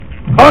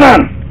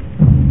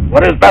Conan,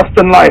 what is best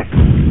in life?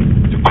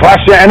 To crush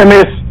your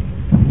enemies,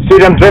 see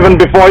them driven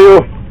before you,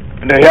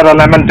 and to hear the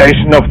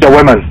lamentation of the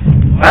women.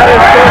 That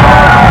is good.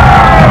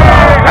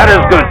 That is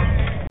good.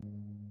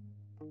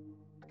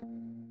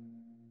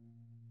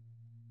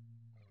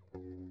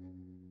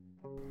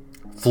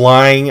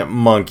 Flying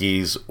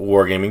Monkeys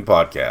Wargaming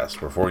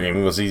Podcast, where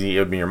wargaming was easy. It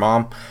would be your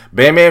mom.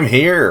 Bam Bam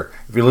here.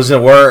 If you listen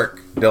at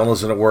work, don't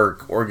listen at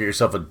work, or get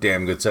yourself a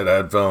damn good set of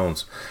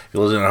headphones. If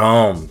you listen at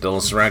home, don't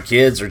listen around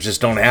kids, or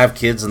just don't have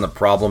kids, and the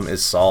problem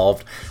is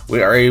solved.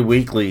 We are a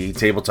weekly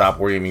tabletop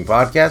wargaming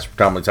podcast. We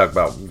predominantly talk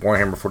about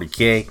Warhammer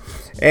 40k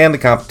and the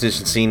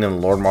competition scene in the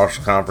Lord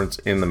Marshall Conference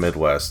in the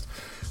Midwest.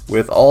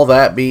 With all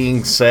that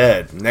being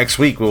said, next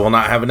week we will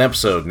not have an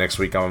episode. Next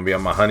week I'm going to be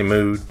on my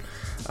honeymoon.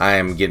 I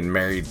am getting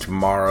married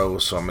tomorrow,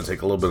 so I'm going to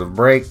take a little bit of a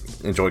break,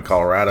 enjoy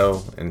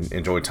Colorado, and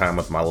enjoy time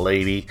with my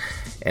lady,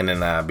 and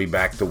then be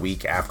back the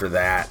week after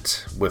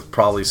that with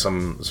probably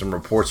some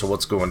reports of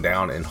what's going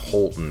down in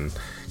Holton,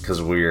 because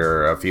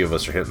a few of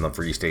us are hitting the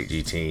Free State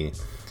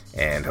GT,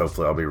 and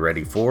hopefully I'll be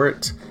ready for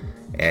it,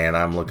 and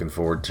I'm looking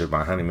forward to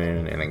my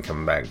honeymoon, and then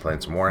coming back and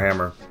playing some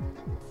Warhammer,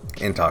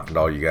 and talking to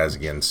all you guys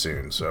again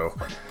soon. So,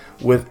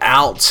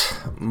 without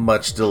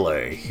much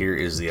delay, here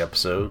is the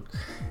episode.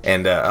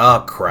 And,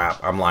 oh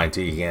crap, I'm lying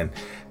to you again.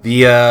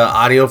 The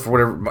audio, for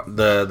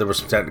whatever, there were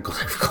some technical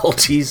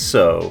difficulties,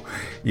 so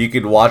you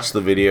could watch the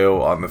video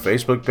on the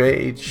Facebook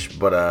page,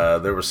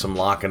 but there was some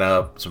locking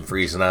up, some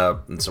freezing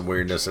up, and some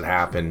weirdness that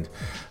happened.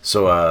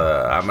 So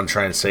I'm going to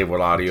try and save what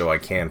audio I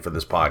can for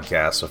this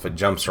podcast. So if it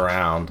jumps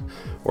around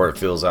or it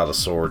feels out of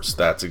sorts,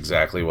 that's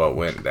exactly what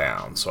went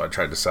down. So I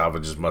tried to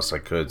salvage as much as I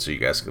could so you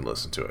guys could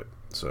listen to it.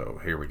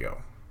 So here we go.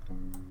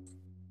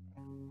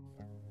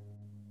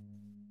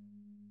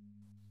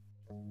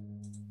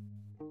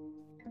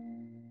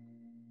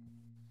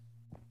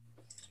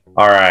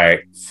 All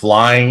right,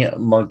 Flying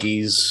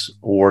Monkeys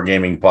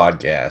Wargaming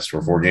Podcast,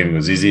 where wargaming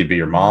was easy to be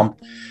your mom.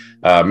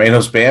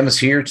 Manos Bam is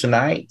here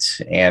tonight,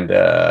 and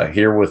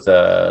here with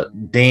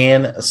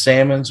Dan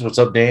Salmons. What's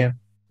up, Dan?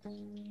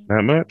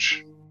 Not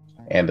much.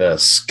 And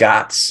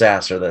Scott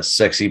Sasser, that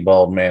sexy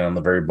bald man on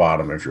the very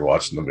bottom, if you're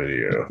watching the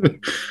video.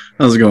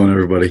 How's it going,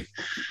 everybody?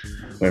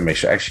 Let me make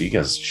sure. Actually, you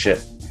guys,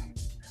 shit.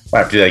 I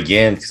have to do that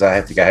again, because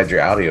I think I had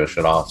your audio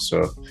shut off,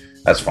 so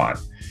that's fine.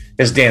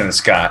 It's Dan and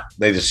Scott.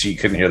 You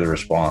couldn't hear the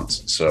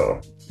response.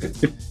 So,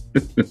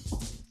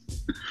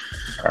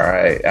 all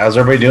right. How's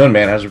everybody doing,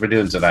 man? How's everybody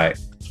doing tonight?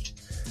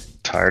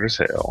 Tired as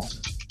hell.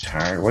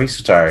 Tired? Why are you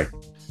so tired?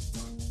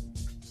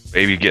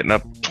 Baby getting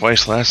up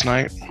twice last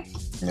night.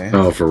 Yeah.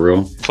 Oh, for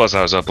real? Plus,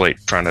 I was up late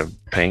trying to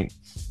paint.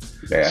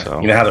 Yeah.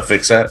 So. You know how to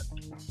fix that?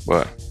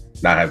 What?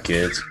 Not have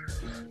kids.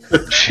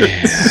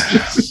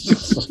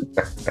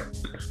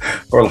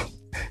 Or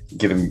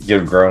get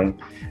them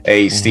grown.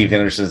 Hey, Steve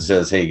Henderson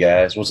says, "Hey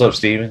guys, what's up,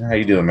 Steven? How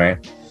you doing,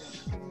 man?"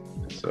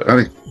 So,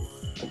 howdy.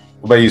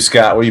 What about you,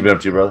 Scott? What you been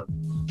up to, brother?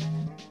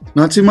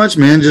 Not too much,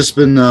 man. Just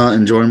been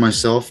enjoying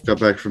myself.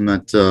 Got back from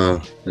that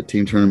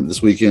team tournament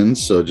this weekend,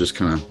 so just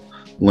kind of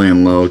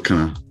laying low.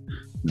 Kind of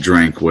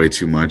drank way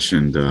too much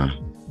and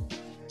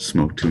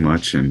smoked too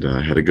much, and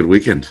had a good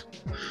weekend.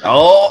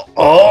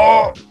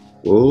 Oh!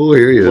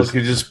 Here he is. Look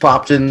who just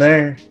popped in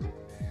there.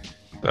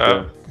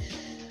 The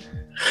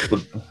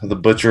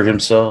butcher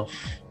himself.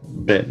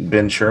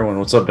 Ben Sherwin.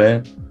 What's up,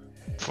 Ben?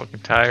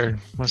 Fucking tired.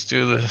 Let's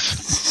do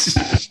this.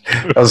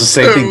 That was the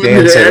same thing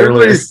Dan said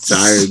earlier. Everybody's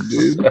tired,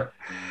 dude.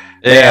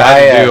 Yeah, I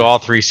had to do all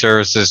three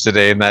services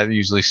today, and that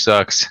usually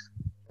sucks.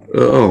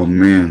 Oh,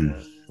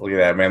 man. Look at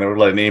that, man. They were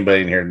letting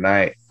anybody in here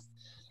tonight.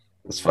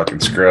 This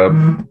fucking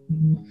scrub.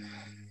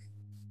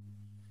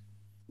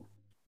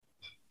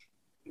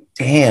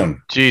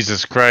 Damn.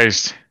 Jesus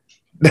Christ.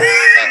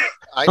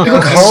 I know. You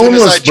look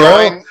homeless,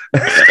 bro.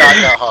 Scott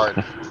got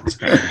hard.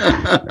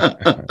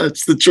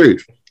 That's the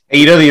truth. Hey,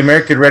 you know the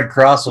American Red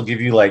Cross will give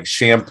you like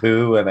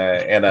shampoo and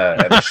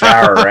a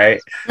shower,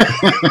 right?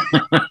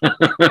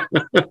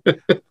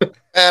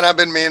 Man, I've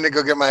been meaning to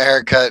go get my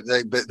hair cut.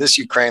 But this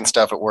Ukraine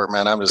stuff at work,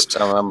 man,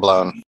 I'm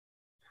blown.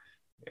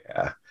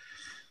 Yeah.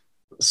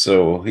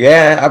 So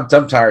yeah,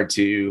 I'm tired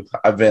too.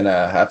 I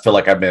feel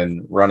like I've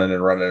been running,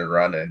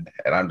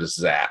 and I'm just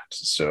zapped.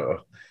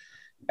 So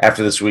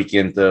after this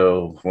weekend,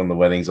 though, when the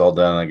wedding's all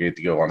done, I get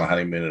to go on a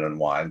honeymoon and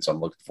unwind. So I'm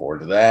looking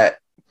forward to that.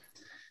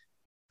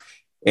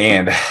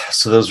 And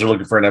so those are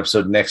looking for an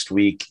episode next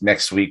week.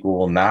 Next week we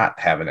will not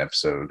have an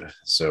episode,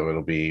 so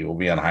we'll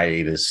be on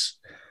hiatus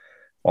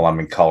while I'm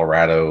in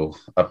Colorado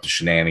up to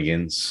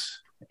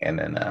shenanigans, and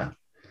then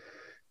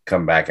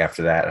come back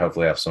after that.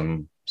 Hopefully, have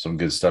some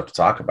good stuff to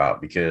talk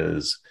about,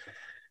 because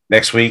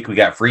next week we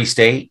got Free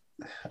State.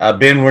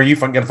 Ben, were you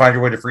going to find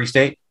your way to Free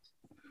State?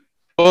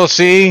 We'll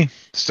see.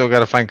 Still got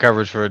to find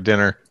coverage for a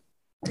dinner.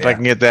 If I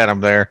can get that, I'm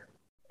there.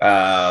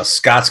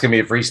 Scott's going to be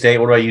at Free State.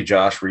 What about you,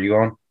 Josh? Were you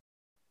going?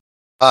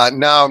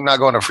 No, I'm not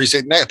going to Free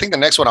State. I think the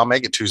next one I'll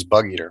make it to is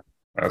Bug Eater.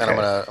 Okay. And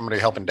I'm gonna be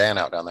helping Dan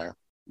out down there.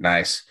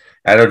 Nice.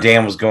 I know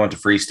Dan was going to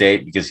Free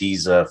State because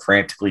he's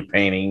frantically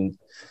painting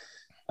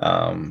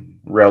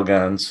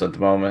railguns at the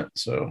moment.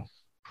 So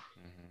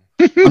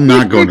I'm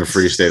not going to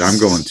Free State. I'm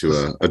going to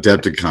a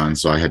Adepticon,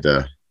 so I had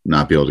to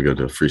not be able to go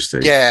to Free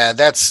State. Yeah,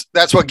 that's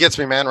what gets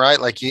me, man. Right?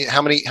 Like,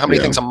 how many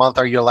things a month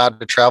are you allowed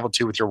to travel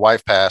to with your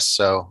wife pass?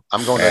 So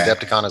I'm going to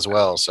Adepticon as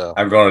well. So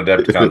I'm going to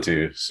Adepticon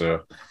too.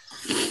 So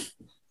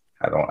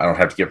I don't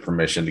have to get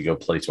permission to go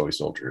play Toy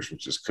Soldiers,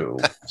 which is cool.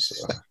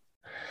 So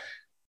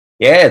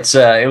yeah,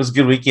 it was a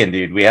good weekend,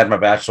 dude. We had my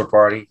bachelor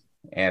party,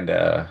 and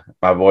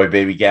my boy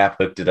Baby Gap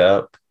hooked it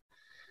up.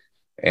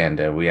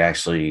 And we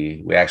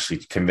actually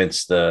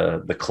convinced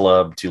the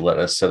club to let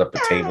us set up a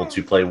table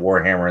to play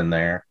Warhammer in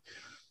there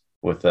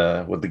with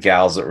the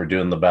gals that were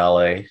doing the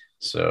ballet.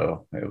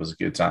 So it was a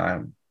good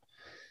time.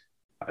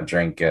 I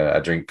drank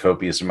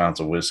copious amounts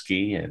of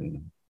whiskey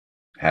and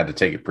had to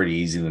take it pretty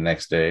easy the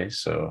next day.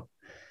 So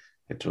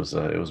it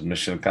was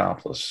mission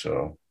accomplished.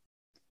 So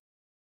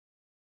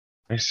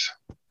Nice.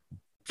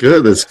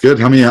 Good. That's good.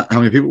 How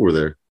many people were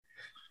there?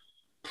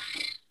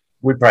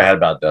 we probably had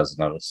about a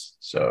dozen of us.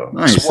 So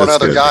Nice. Just one that's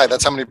other good. guy.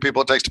 That's how many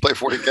people it takes to play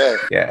 40K.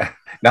 yeah,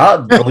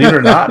 not believe it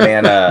or not,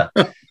 man.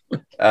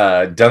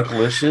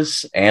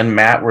 Dunkalicious and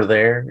Matt were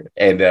there,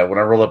 and when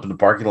I rolled up in the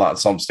parking lot and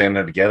saw them standing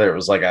there together, it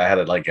was like I had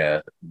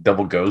a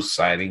double ghost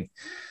sighting.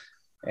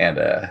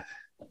 And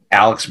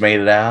Alex made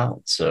it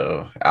out,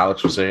 so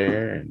Alex was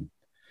there, and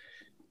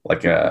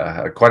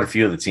quite a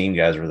few of the team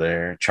guys were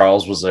there.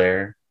 Charles was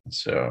there,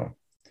 so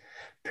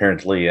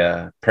apparently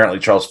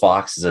Charles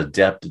Fox is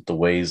adept at the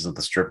ways of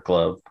the strip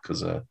club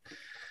because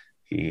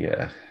he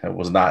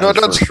was not. No, it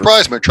doesn't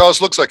surprise me. Charles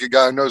looks like a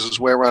guy who knows his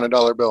way around a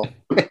dollar bill.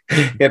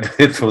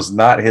 it was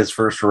not his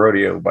first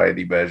rodeo by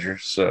any measure.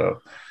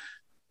 So,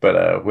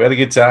 but we had a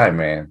good time,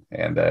 man,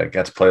 and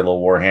got to play a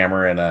little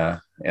Warhammer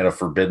in a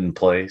forbidden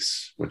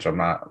place, which I'm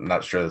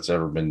not sure that's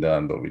ever been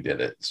done, but we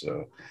did it.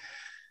 So,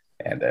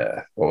 and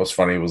what was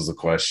funny was the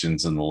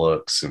questions and the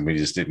looks, and we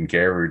just didn't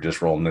care. We were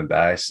just rolling the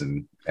dice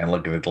and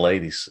looking at the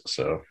ladies.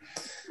 So,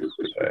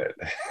 it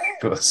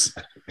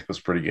was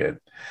pretty good.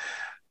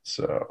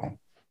 So,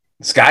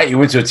 Scott, you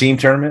went to a team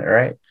tournament,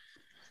 right?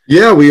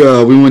 Yeah, we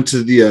went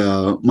to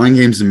the Mind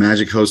Games and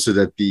Magic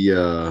hosted at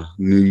the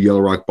new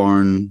Yellow Rock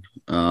Barn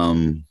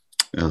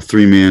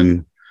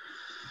 3-man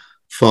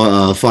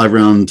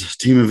 5-round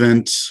team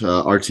event.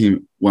 Our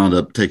team wound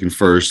up taking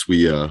first.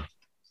 We went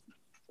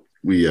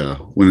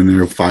in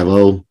there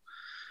 5-0.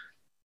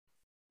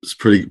 It's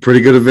pretty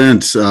good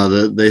event.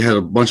 They had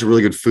a bunch of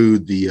really good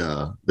food.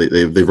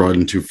 They brought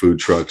in 2 food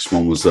trucks.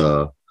 One was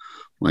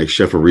like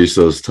Chef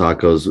Arizo's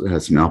tacos. It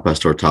had some Al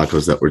Pastor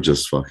tacos that were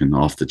just fucking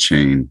off the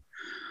chain.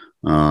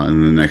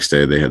 And the next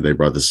day they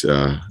brought this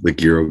the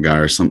gyro guy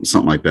or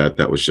something like that.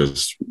 That was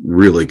just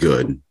really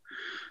good.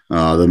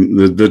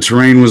 The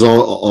terrain was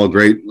all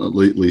great. At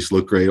least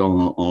looked great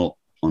on all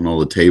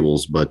the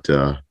tables, but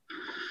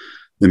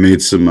they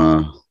made some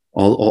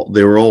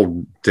they were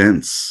all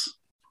dense.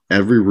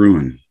 Every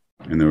ruin,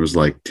 and there was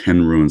like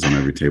 10 ruins on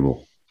every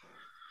table.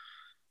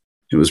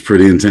 It was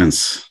pretty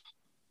intense.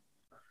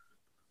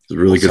 It was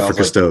really good for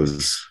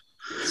Custodes.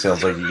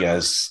 Sounds like you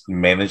guys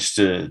managed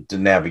to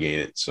navigate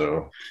it.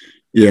 So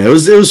yeah, it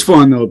was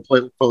fun though.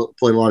 Played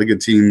a lot of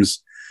good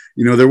teams.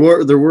 You know, there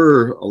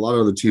were a lot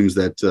of other teams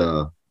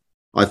that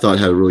I thought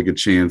had a really good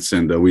chance,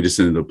 and we just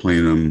ended up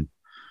playing them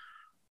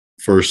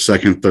first,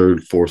 second,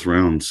 third, fourth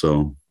round.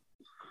 So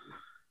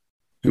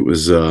it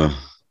was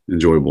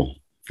enjoyable,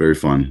 very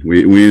fun.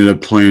 We ended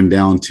up playing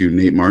down to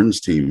Nate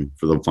Martin's team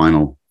for the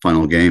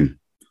final game.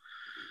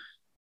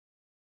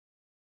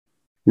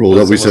 Rolled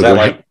up.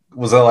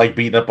 Was that like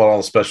beating up on all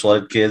the special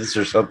ed kids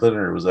or something,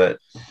 or was that?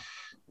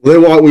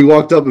 We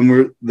walked up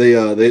and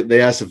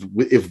they asked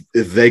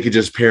if they could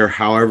just pair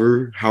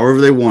however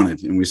they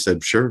wanted, and we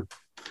said sure.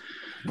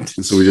 And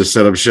so we just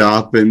set up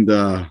shop and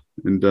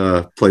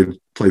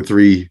played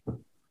 3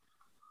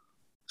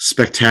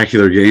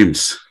 spectacular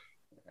games.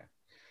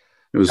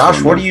 It was Josh,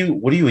 fun,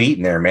 what are you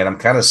eating there, man? I'm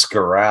kind of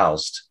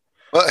scaroused.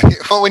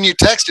 Well, when you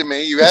texted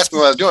me, you asked me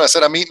what I was doing. I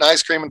said I'm eating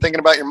ice cream and thinking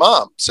about your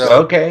mom.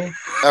 So okay,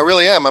 I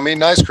really am. I'm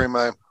eating ice cream.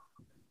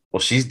 Well,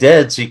 she's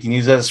dead, so you can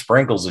use that as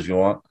sprinkles if you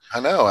want. I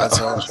know.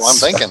 That's what I'm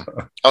thinking.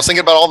 I was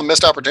thinking about all the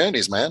missed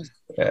opportunities, man.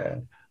 Yeah.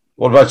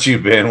 What about you,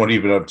 Ben? What have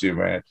you been up to,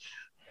 man?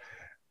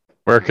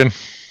 Working.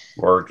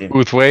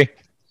 Boothway.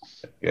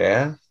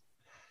 Yeah.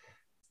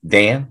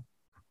 Dan?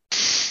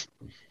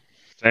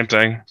 Same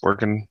thing.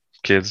 Working,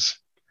 kids,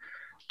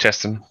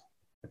 testing.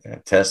 Yeah,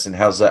 testing.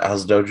 How's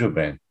Dojo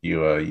been?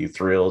 You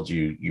thrilled?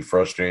 You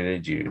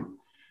frustrated?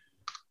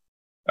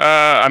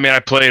 I mean,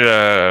 I played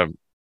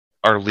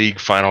our league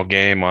final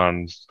game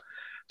on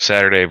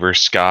Saturday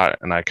versus Scott,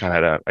 and I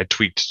kind of I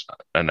tweaked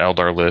an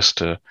Eldar list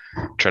to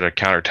try to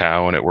counter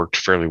Tau, and it worked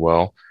fairly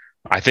well.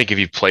 I think if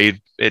you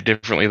played it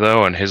differently,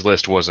 though, and his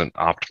list wasn't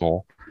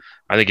optimal,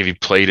 I think if you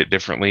played it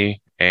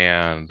differently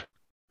and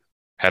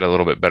had a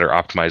little bit better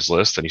optimized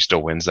list, then he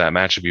still wins that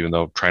matchup, even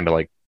though trying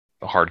to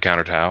hard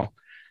counter Tau.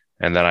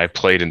 And then I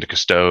played into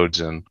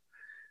Custodes, and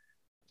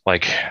I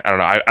don't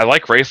know, I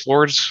like Wraith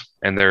Lords,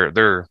 and they're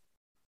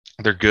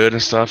good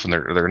and stuff, and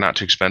they're not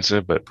too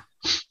expensive, but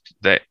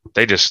they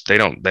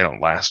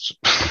don't last.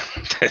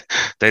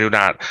 they do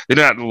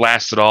not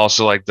last at all.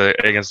 So like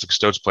against the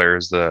Custodes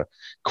players, the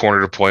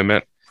corner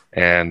deployment,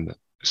 and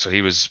so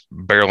he was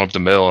barreling up the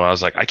middle, and I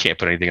was like, I can't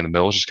put anything in the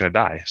middle; it's just gonna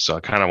die. So I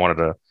kind of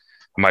I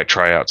might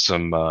try out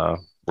some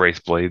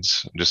Wraith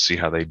Blades and just see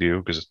how they do,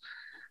 because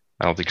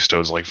I don't think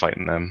Custodes like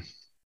fighting them.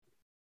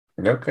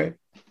 Okay.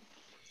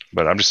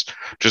 But I'm just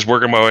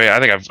working my way. I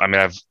think I've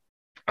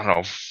I don't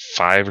know,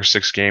 5 or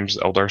 6 games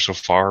Eldar so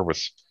far,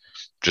 with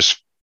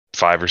just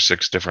 5 or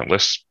 6 different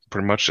lists,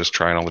 pretty much just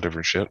trying all the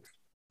different shit.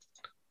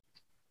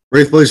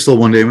 Wraith Blade still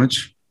 1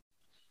 damage.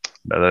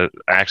 The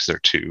axe, they're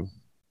 2,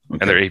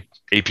 and they're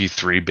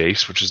AP3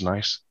 base, which is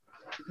nice.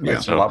 Yeah,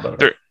 so a lot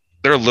better.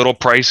 They're a little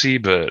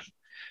pricey, but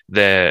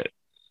the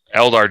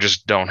Eldar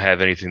just don't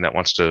have anything that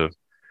wants to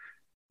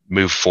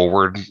move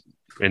forward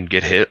and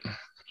get hit.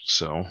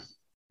 So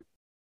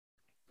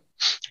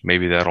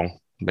maybe that'll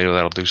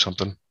do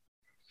something.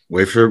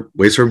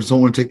 Wasteworms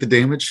don't want to take the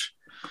damage.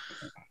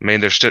 I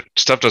mean, their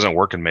stuff doesn't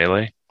work in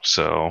melee,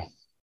 so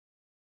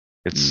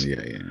it's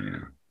yeah.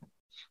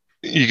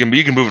 You can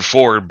move it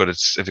forward, but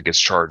if it gets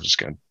charged, it's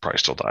gonna probably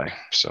still die.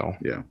 So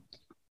yeah.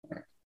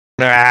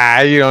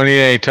 You don't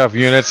need any tough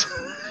units.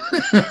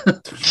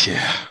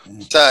 Yeah.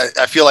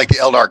 I feel like the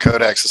Eldar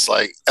Codex is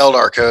like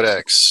Eldar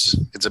Codex.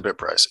 It's a bit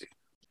pricey.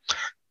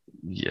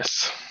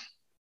 Yes.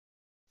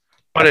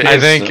 But I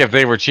think if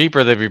they were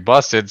cheaper, they'd be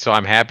busted. So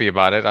I'm happy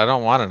about it. I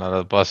don't want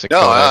another busted. No,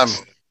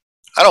 Codex.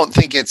 I don't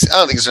think it's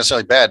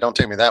necessarily bad. Don't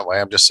take me that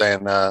way. I'm just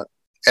saying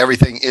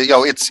everything.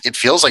 It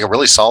feels like a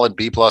really solid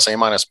B+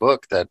 A-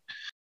 book. That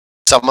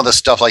some of the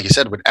stuff, like you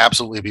said, would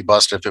absolutely be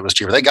busted if it was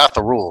cheaper. They got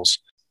the rules.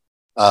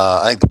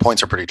 I think the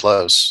points are pretty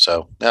close.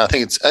 So yeah, I don't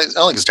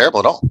think it's terrible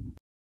at all.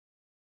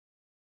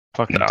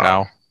 Fucking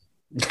Tau.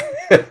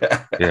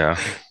 Yeah,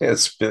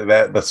 that's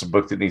a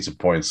book that needs some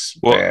points.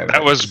 Well, man.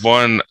 That was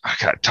one.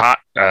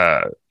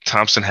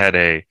 Thompson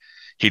had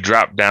he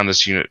dropped down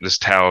this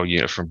Tau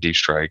unit from Deep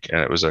Strike, and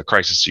it was a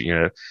crisis suit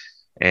unit,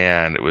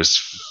 and it was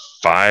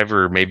 5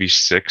 or maybe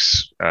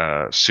 6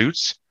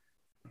 suits,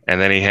 and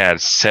then he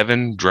had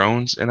 7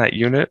 drones in that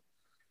unit,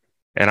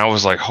 and I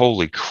was like,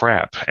 holy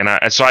crap!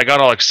 And so I got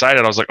all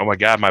excited. I was like, oh my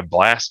god, my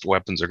blast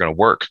weapons are going to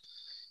work,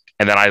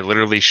 and then I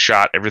literally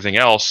shot everything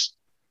else.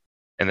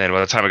 And then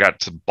by the time I got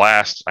to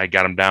blast, I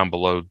got them down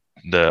below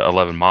the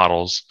 11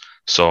 models.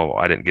 So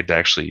I didn't get to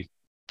actually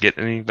get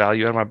any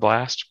value out of my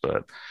blast.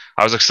 But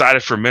I was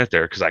excited for a minute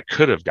there because I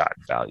could have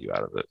gotten value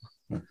out of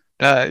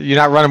it. You're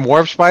not running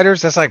Warp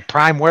Spiders? That's like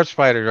prime Warp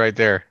Spiders right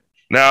there.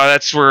 No,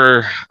 that's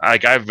where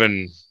I've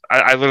been.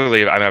 I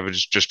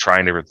was just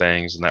trying different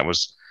things. And that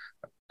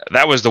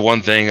was the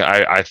one thing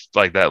I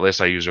like that list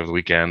I used over the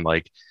weekend.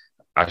 Like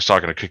I was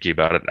talking to Cookie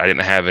about it. I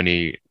didn't have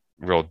any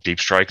real deep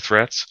strike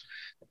threats.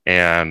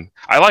 And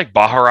I like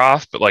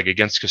Baharath, but like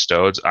against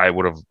Custodes, I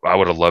would have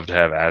loved to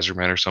have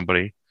Azurman or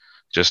somebody.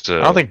 I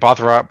don't think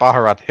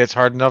Baharath hits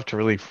hard enough to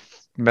really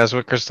mess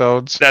with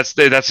Custodes. That's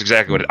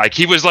exactly what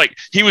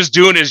he was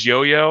doing his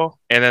yo-yo,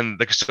 and then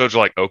the Custodes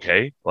were like,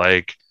 okay,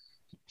 like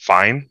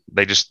fine.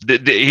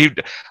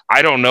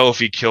 I don't know if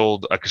he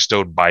killed a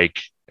Custode bike.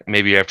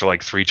 Maybe after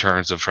like 3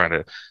 turns of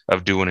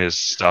doing his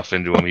stuff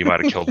into him, he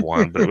might have killed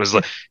one. But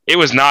it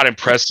was not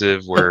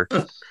impressive. Where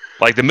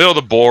like the middle of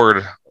the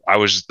board.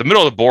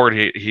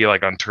 He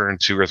like on turn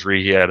 2 or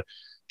 3, he had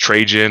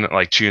Trajan,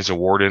 like 2 units of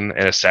Warden,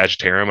 and a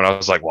Sagittarium, and I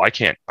was like, well, I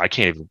can't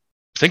even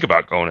think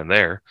about going in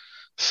there.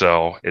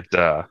 So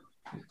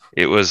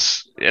it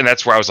was, and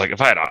that's where I was like,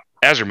 if I had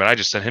Azurman, I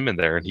just sent him in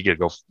there, and he could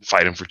go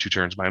fight him for 2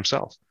 turns by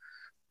himself.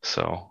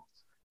 So,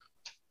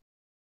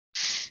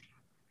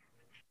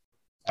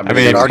 I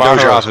mean,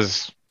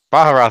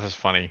 Baharath is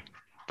funny,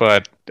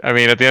 but I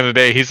mean, at the end of the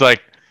day, he's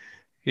like,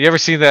 you ever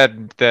see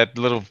that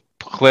little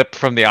clip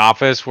from The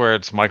Office where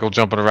it's Michael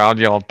jumping around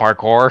yelling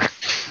parkour?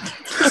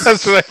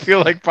 That's what I feel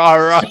like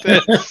Baharath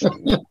is.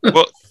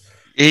 Well,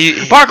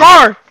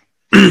 parkour!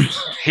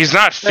 He's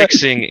not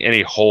fixing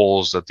any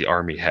holes that the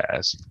army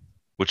has,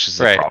 which is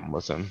the problem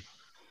with him.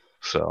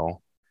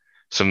 So,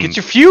 get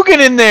your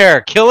Fugan in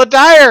there, kill a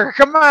Dire.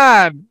 Come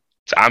on.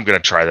 I'm gonna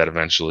try that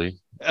eventually.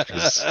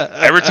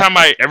 Every time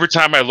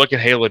I look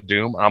at Hail of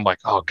Doom, I'm like,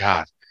 oh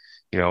god,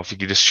 if you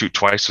could just shoot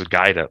twice with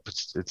guide up,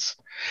 it's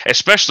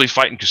especially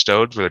fighting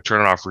Custodes where they're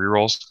turning off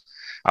rerolls.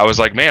 I was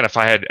like, man, if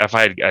I had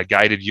a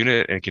guided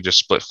unit and could just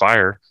split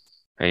fire,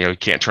 and you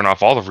can't turn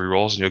off all the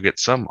rerolls, and you'll get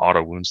some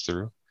auto wounds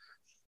through.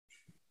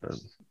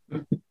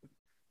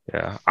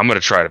 Yeah, I'm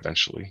gonna try it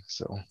eventually.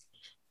 So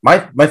my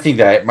thing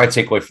my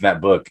takeaway from that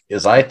book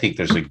is I think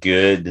there's a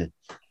good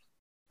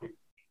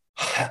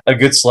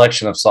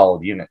selection of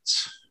solid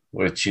units,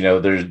 which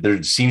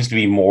there seems to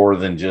be more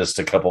than just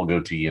a couple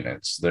go-to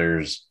units.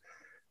 There's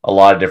a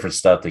lot of different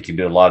stuff that can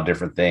do a lot of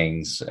different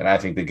things, and I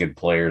think the good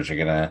players are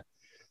gonna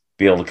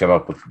be able to come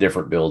up with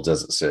different builds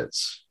as it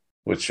sits,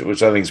 which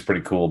I think is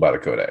pretty cool about a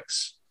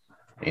codex.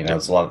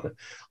 It's a lot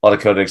of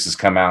codexes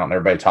come out and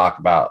everybody talks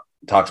about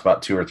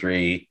 2 or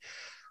 3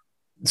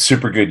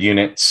 super good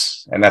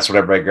units, and that's what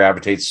everybody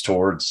gravitates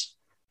towards.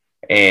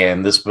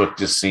 And this book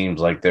just seems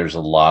like there's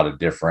a lot of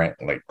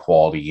different like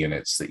quality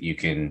units that you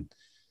can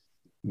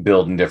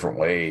build in different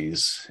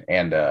ways,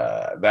 and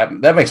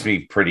that makes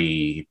me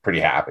pretty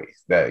happy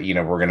that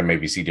we're going to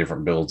maybe see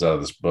different builds out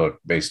of this book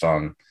based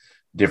on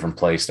different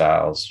play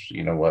styles.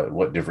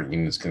 What different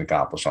units can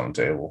accomplish on the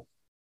table.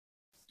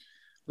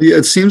 Yeah,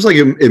 it seems like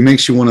it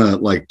makes you want to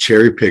like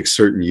cherry pick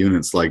certain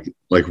units, like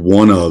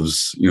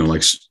one-ofs,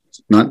 like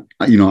not,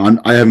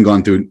 I haven't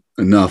gone through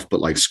enough, but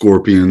like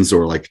scorpions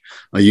or like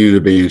a unit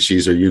of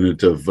banshees or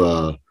unit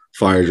of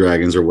fire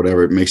dragons or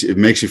whatever. It makes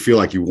you feel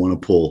like you want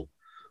to pull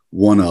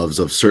one-ofs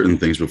of certain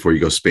things before you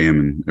go spam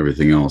and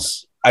everything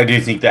else. I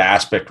do think the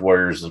aspect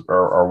warriors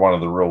are one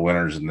of the real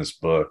winners in this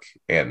book,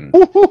 and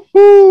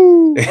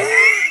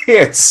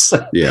it's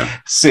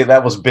See,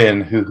 that was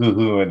Ben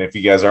hoo, and if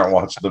you guys aren't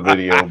watching the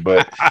video,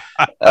 but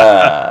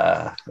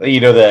I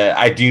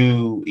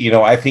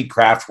think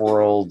Craft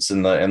Worlds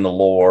and the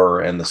lore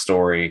and the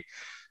story,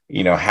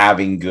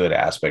 having good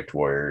aspect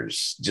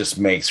warriors just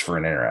makes for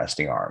an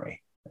interesting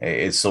army.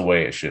 It's the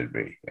way it should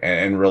be,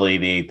 and really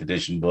the 8th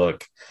edition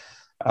book.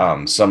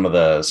 Some of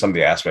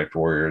the aspect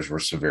warriors were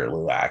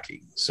severely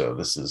lacking. So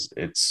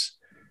it's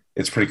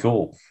pretty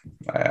cool.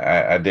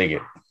 I dig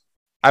it.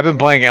 I've been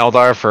playing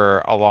Eldar for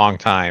a long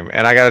time,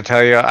 and I got to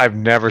tell you, I've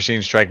never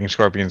seen Striking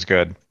Scorpions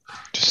good.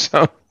 Just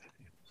so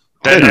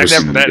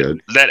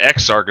that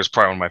Exarch is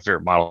probably one of my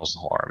favorite models in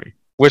the whole army.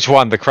 Which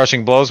one? The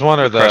Crushing Blows one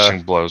or the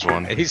Crushing Blows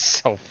one? He's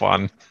so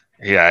fun.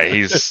 Yeah,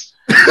 he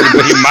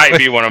might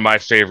be one of my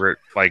favorite.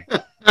 Like,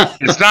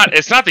 it's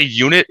not the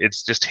unit;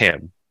 it's just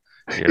him.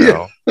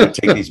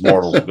 Take these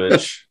mortals,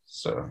 bitch.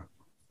 So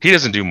he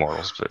doesn't do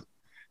mortals, but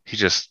he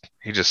just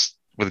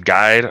with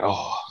guide.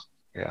 Oh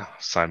yeah,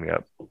 sign me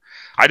up.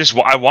 I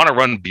want to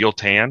run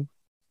Beal-Tan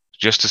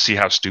just to see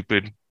how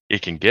stupid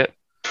it can get.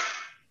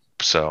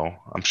 So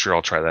I'm sure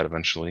I'll try that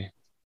eventually.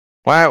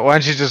 Why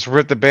don't you just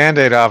rip the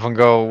Band-Aid off and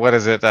go? What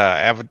is it?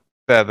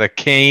 The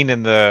Cane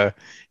and the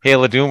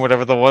Hail of Doom,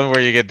 whatever, the one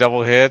where you get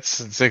double hits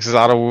and 6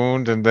 auto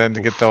wound, and then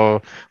to get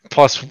the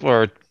plus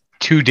or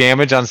 2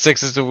 damage on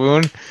 6 to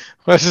wound.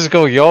 Let's just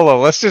go YOLO.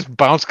 Let's just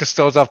bounce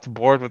Custodes off the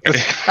board with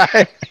this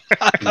guy.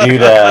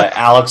 Dude,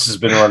 Alex has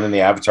been running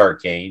the Avatar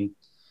Cane,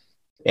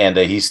 and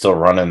he's still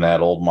running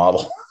that old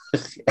model.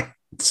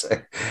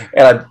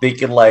 And I'm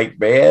thinking, like,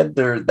 man,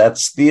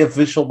 that's the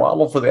official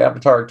model for the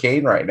Avatar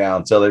Cane right now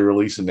until they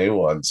release a new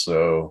one.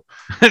 So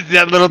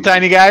that little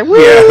tiny guy,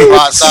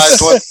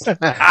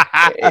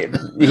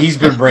 he's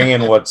been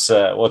bringing what's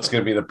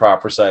going to be the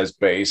proper size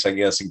base, I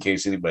guess, in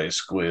case anybody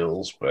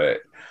squeals,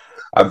 but.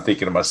 I'm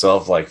thinking to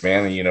myself, like,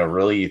 man,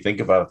 really, you think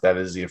about it, that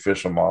is the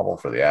official model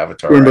for the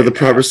Avatar. Remember the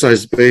proper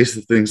size base,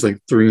 the thing's like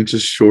 3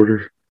 inches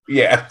shorter.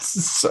 Yeah.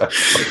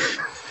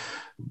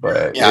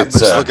 But yeah, I've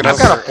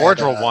got a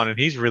Forge World one, and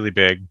he's really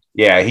big.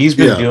 Yeah, he's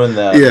been doing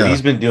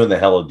the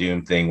Hell of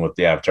Doom thing with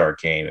the Avatar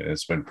Cane, and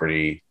it's been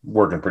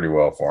working pretty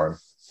well for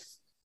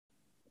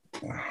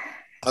him.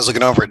 I was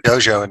looking over at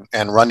Dojo,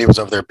 and Rundy was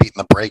over there beating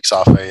the brakes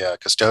off a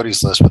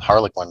Custodes list with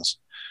Harlequins.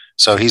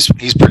 So he's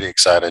pretty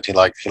excited. He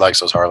likes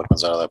those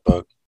Harlequins out of that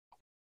book.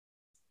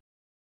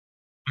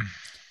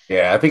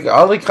 Yeah, I think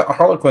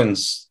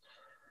Harlequins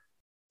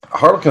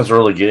are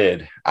really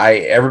good.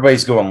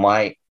 Everybody's going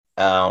light.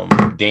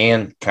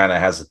 Dan kind of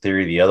has a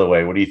theory the other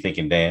way. What are you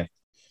thinking, Dan?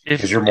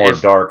 Because you're more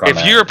dark on if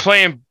that. You're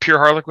playing pure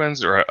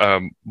Harlequins or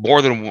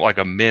more than like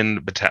a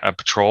min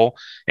patrol,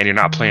 and you're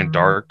not playing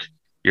dark,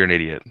 you're an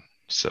idiot.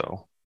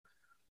 So,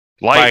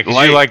 light. Can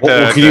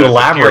you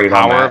elaborate the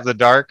power on that? Of the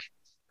dark?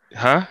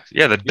 Huh?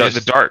 Yeah, the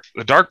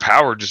dark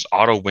power just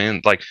auto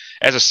win. Like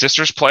as a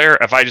Sisters player,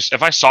 if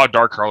I saw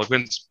dark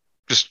Harlequins,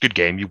 just good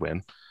game, you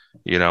win.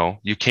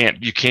 You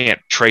can't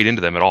trade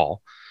into them at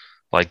all.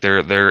 Like they're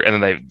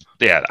and then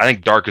I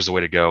think dark is the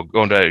way to go.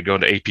 Going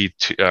to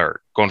AP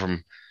or going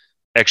from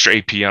extra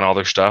AP on all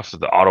their stuff to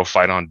the auto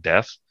fight on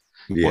death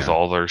with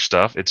all their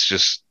stuff. It's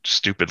just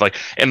stupid. Like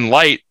and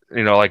light,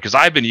 because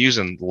I've been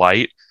using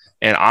light,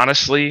 and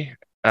honestly,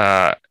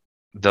 the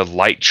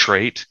light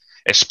trait,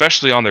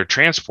 especially on their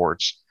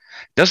transports,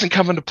 doesn't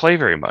come into play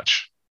very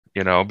much,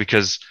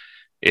 because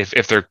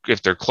if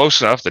they're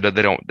close enough, they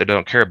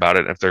don't care about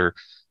it. If they're,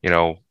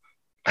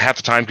 half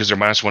the time because they're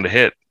 -1 to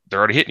hit, they're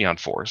already hitting you on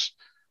 4s.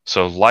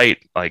 So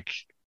light, light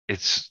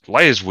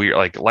is weird.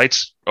 Like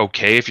light's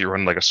okay if you're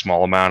running like a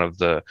small amount of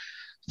the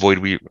Void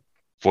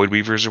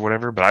Weavers or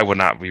whatever, but I would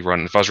not be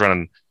running. If I was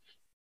running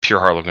pure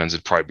Harlequins,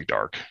 it'd probably be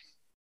dark.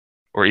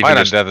 Or even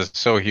Death is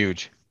so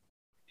huge.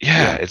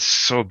 Yeah, it's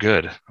so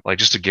good. Like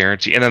just a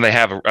guarantee. And then they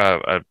have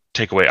a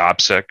takeaway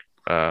OBSEC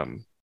a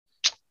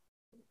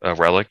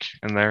relic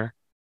in there.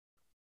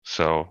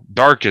 So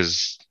dark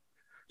is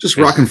just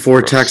rocking 4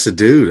 attacks a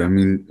dude. I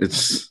mean,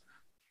 it's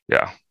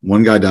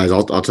one guy dies.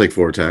 I'll take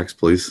 4 attacks,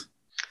 please.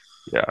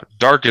 Yeah,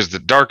 dark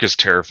is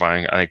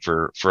terrifying. I think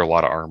for a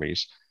lot of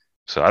armies.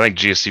 So I think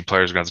GSC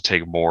players are going to have to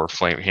take more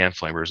hand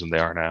flamers than they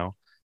are now.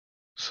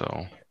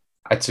 So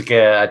I took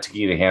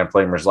you to hand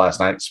flamers last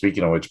night.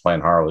 Speaking of which,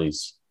 playing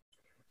Harleys,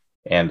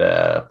 and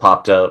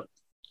popped up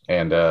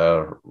and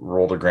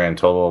rolled a grand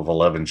total of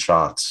 11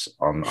 shots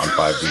on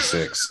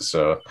 5d6.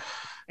 So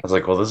I was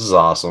like, well, this is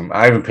awesome.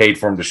 I even paid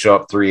for them to show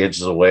up 3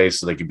 inches away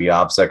so they could be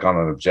OBSEC on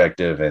an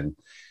objective and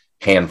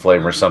hand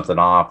flavor something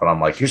off. And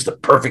I'm like, here's the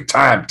perfect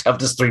time.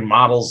 Toughest 3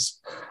 models,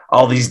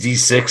 all these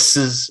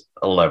D6s,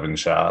 11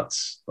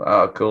 shots.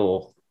 Oh,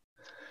 cool.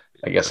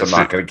 I guess I'm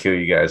not going to kill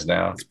you guys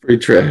now. It's pretty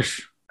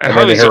trash. And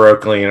then they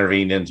heroically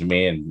intervened into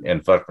me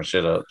and fucked my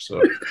shit up.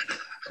 So,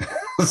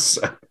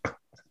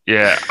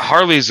 yeah,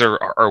 Harleys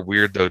are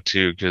weird though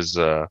too, because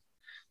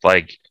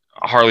like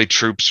Harley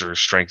troops are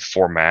strength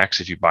 4 max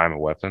if you buy them a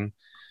weapon.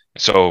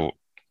 So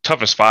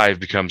toughness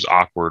 5 becomes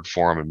awkward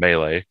for them in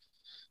melee,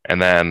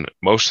 and then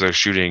most of their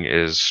shooting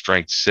is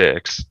strength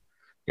 6.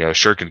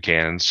 Shuriken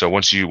cannons. So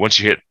once you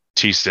hit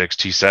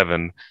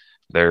T6,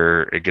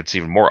 T7, it gets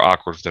even more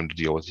awkward for them to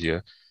deal with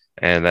you.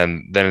 And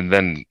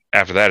then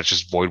after that, it's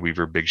just Void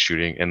Weaver big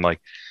shooting, and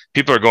like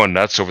people are going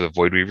nuts over the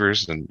Void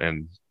Weavers,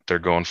 and they're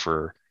going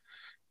for,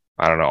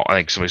 I don't know, I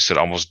think somebody said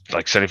almost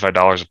like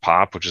 $75 a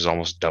pop, which is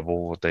almost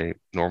double what they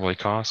normally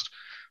cost.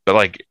 But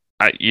like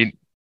I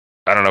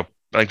don't know,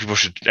 I think people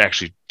should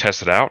actually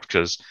test it out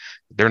because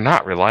they're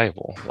not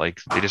reliable.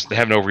 Like they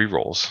have no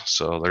rerolls,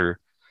 so they're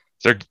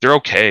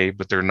okay,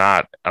 but they're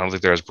not. I don't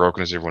think they're as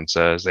broken as everyone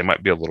says. They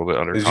might be a little bit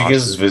under. Did you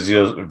guys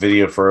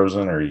video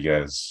frozen, or you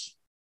guys?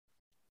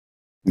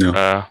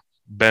 No.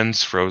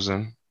 Ben's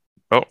frozen.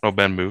 Oh no,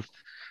 Ben moved.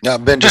 No,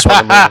 Ben just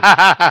wasn't moving.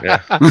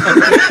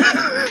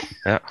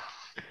 Yeah.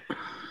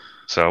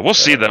 So we'll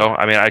see though.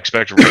 I mean, I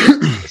expect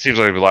it seems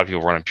like a lot of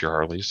people running pure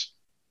Harleys.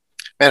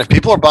 Man, if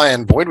people are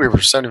buying Void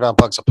Weavers for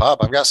 $75 a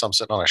pop, I've got some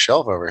sitting on a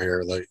shelf over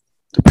here. Like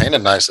they're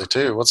painted nicely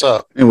too. What's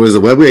up? It was a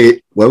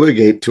Webway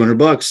Gate,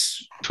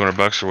 $200.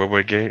 $200 for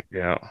Webway Gate.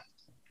 Yeah.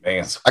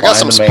 Man, I got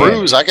some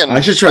sprues. I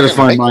should try to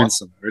find mine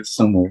somewhere. It's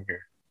somewhere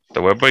here. The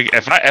Webway.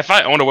 If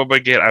I owned a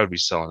Webway Gate, I would be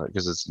selling it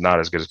because it's not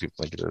as good as people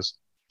think it is.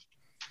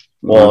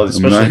 Well,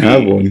 especially I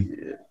have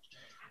one.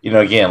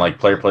 Again, like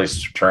player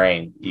place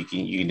terrain, you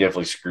can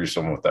definitely screw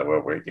someone with that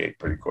Webway Gate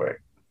pretty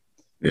quick.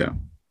 Yeah.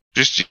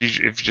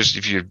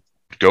 If you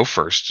go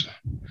first.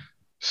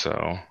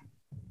 So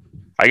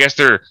I guess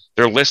they're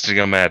listing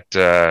them at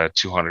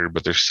 200,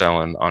 but they're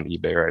selling on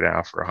eBay right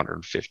now for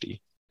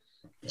 150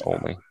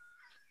 only.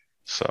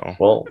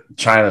 So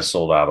China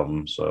sold out of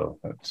them, so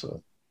that's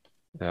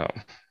yeah.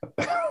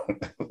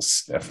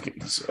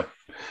 So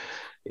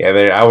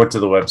I went to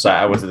the website.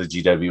 I went to the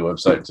GW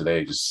website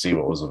today just to see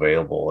what was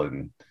available,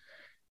 and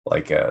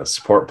like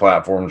support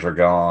platforms are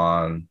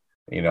gone.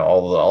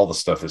 All the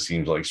stuff that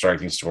seems like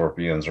striking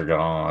scorpions are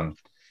gone.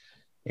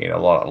 A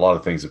lot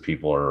of things that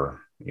people are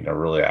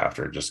really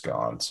after are just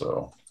gone.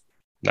 So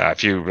you got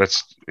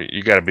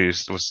to be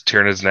what's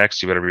Tyranids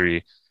next. You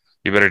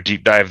better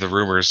deep dive the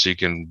rumors so you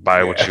can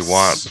buy what you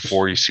want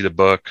before you see the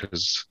book,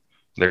 because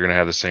they're gonna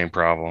have the same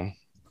problem.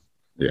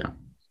 Yeah.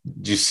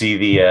 Did you see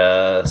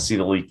the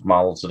leaked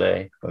model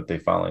today that they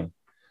finally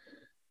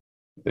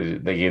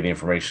they gave the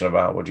information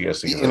about? What do you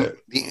guys think of it?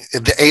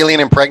 The alien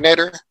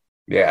impregnator?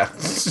 Yeah.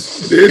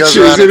 He goes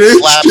around and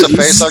slaps a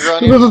face hugger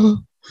on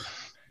you.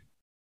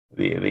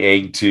 The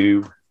egg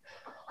tube.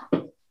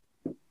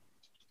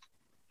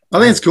 I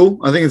think it's cool.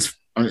 I think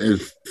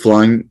it's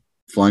flying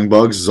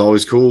bugs is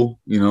always cool,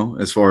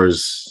 as far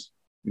as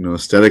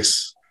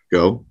aesthetics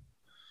go.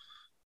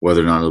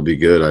 Whether or not it'll be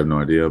good, I have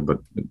no idea, but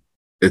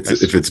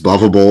if it's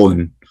buffable.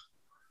 And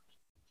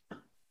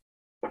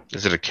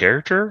is it a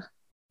character?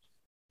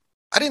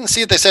 I didn't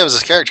see it. They said it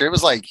was a character. It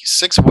was like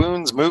 6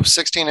 wounds, move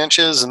 16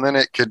 inches, and then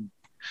it could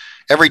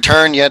every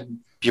turn you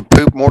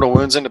poop mortal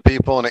wounds into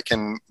people, and it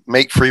can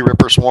make free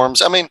Ripper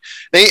swarms. I mean,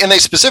 they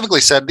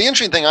specifically said, the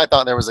interesting thing I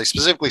thought there was, they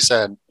specifically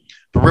said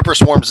the Ripper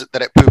swarms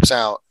that it poops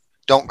out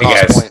don't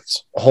cost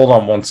points. Hold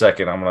on 1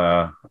 second. I'm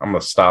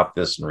gonna stop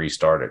this and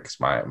restart it because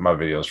my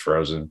video is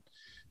frozen.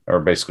 We're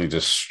basically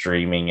just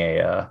streaming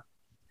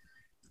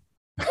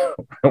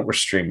we're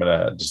streaming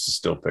just a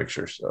still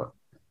picture. So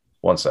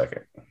 1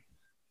 second.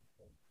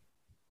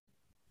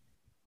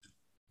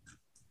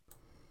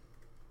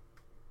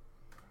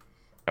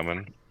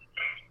 Coming.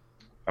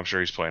 I'm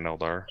sure he's playing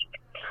Eldar.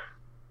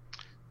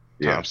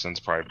 Yeah. Thompson's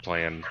probably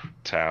playing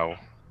Tau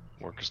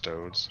or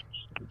Custodes.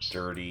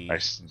 Dirty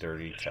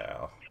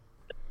Tau.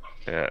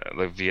 Yeah,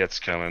 the Viet's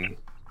coming.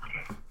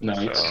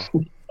 Nice.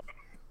 So,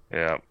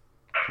 yeah.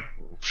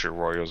 I'm sure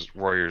Warriors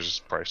is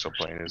probably still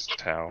playing his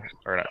Tau.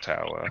 Or not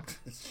Tau,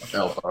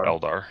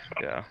 Eldar.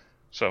 Yeah.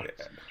 So,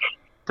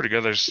 pretty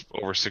good. There's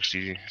over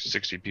 60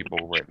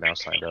 people right now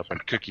signed up,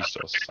 and Cookie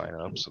still sign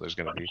up, so there's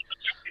going to be...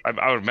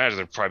 I would imagine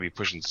they'll probably be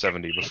pushing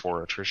 70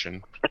 before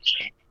attrition.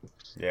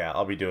 Yeah,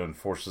 I'll be doing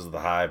Forces of the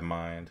Hive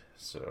Mind,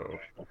 so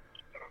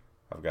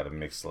I've got a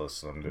mixed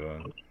list that I'm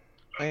doing.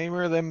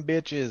 Flamer them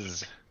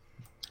bitches.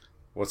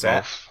 What's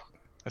that?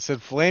 I said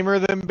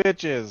flamer them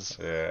bitches.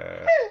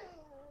 Yeah.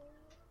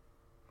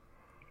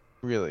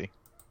 Really?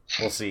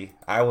 We'll see.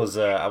 I was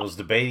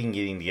debating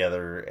getting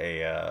together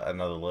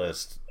another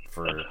list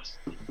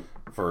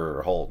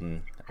for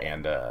Holton,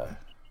 and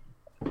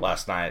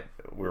last night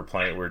we were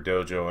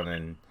dojoing,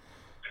 and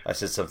I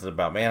said something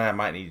about, man, I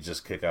might need to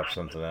just kick up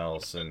something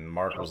else. And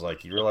Mark was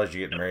like, you realize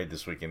you're getting married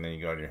this weekend, then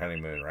you go on your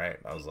honeymoon, right?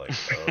 I was like,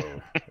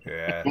 oh,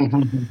 yeah.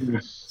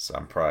 So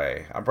I'm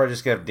probably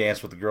just gonna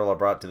dance with the girl I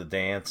brought to the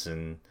dance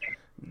and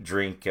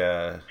drink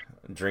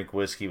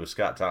whiskey with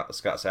Scott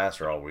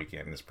Sasser all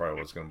weekend. That's probably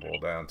what it's gonna boil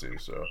down to.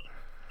 So,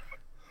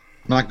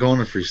 Not going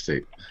to Free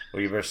State.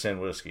 well, you better send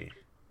whiskey.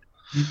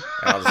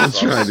 I'll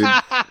try, dude.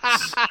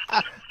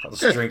 I'll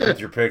just drink with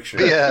your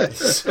picture. Yeah,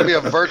 it'll be a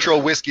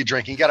virtual whiskey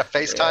drinking. You got to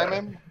FaceTime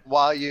him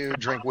while you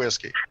drink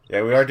whiskey.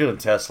 Yeah, we are doing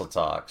Tesla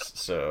talks,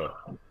 so.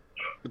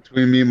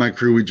 Between me and my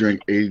crew, we drank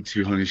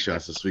 82 honey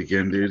shots this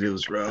weekend, dude. It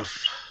was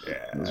rough. Yeah,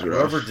 It was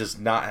whoever rough. does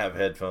not have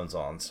headphones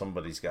on,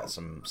 somebody's got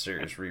some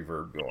serious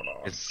reverb going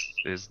on.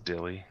 It's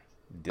Dilly.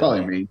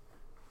 Probably me.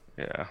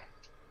 Yeah,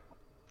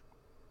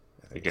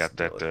 I think you got it's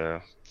that Dilly.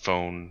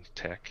 phone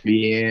tech.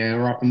 Yeah,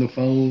 rocking the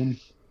phone.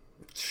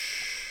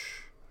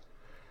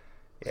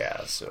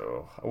 Yeah,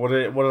 so what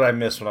did I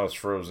miss when I was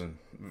frozen?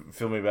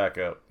 Fill me back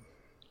up.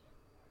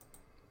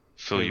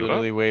 Fill We you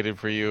literally up. waited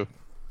for you.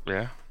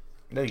 Yeah,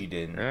 No, you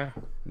didn't. yeah,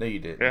 No, you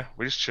didn't. yeah.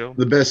 We just chilled.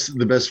 The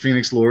best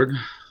Phoenix Lord.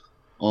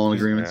 All in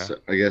agreement. Yeah.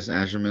 I guess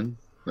Azurman.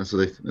 That's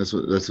what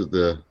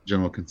the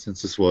general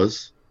consensus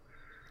was.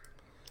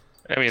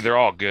 I mean, they're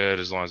all good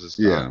as long as it's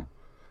Yeah. not.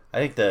 I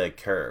think the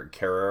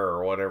Carrera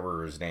or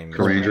whatever his name is.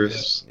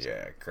 Courageous.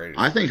 Yeah, Courageous.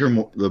 I think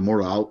the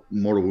mortal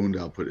wound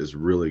output is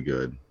really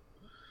good,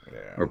 Yeah.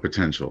 or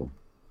potential.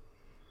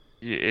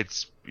 Yeah,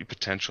 it's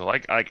potential.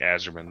 I like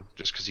Azurman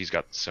just because he's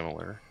got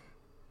similar.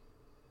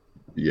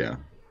 Yeah.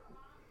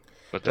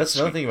 But That's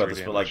another thing about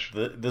this book. Like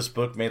this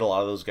book made a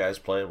lot of those guys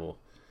playable.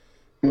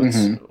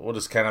 What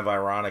is kind of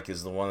ironic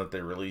is the one that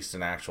they released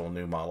an actual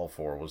new model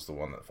for was the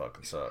one that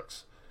fucking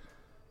sucks.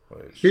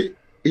 Which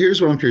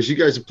Here's what I'm curious. You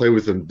guys have played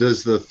with them.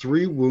 Does the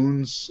 3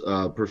 wounds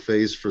per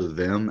phase for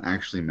them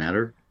actually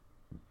matter?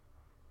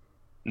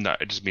 No,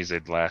 it just means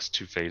they'd last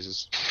 2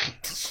 phases.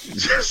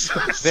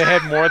 If they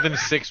had more than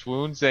 6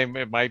 wounds,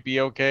 it might be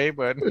okay,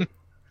 but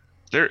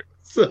They're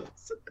So-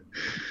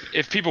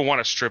 if people want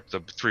to strip the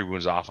 3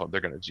 wounds off of,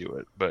 they're gonna do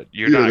it. But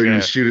you're yeah, not they're gonna.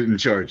 gonna shoot it and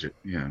charge it.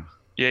 Yeah.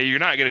 Yeah, you're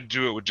not gonna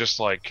do it with just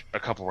like a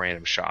couple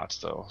random shots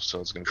though. So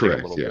it's gonna take Correct,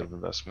 a little yeah. bit of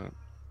investment.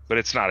 But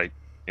it's not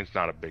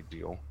a big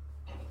deal.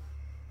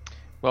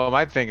 well,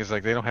 my thing is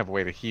like they don't have a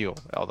way to heal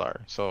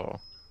Eldar, so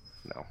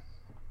No,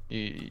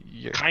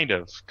 you kind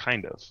of.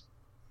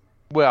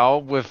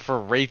 well for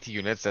wraith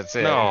units, that's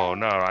it. No,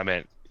 I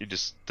meant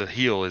the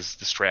heal is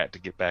the strat to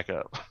get back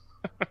up.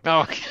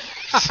 No.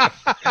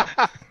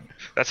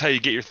 That's how you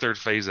get your 3rd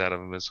phase out of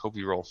them. Is hope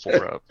you roll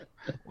 4 up.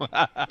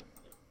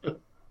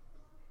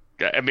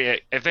 I mean,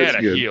 if they That's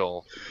had a good.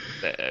 heal,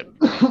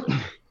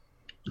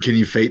 Can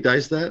you fate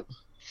dice that?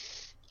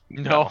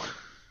 No.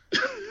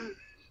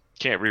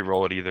 can't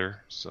re-roll it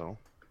either. So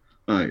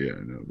Oh yeah, I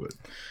know, but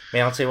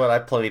man, I'll tell you what. I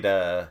played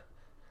a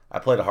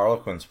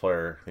Harlequins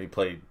player. He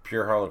played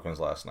pure Harlequins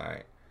last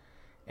night,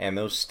 and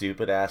those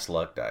stupid ass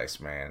luck dice,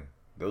 man.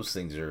 Those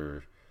things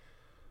are,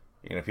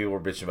 people were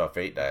bitching about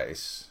fate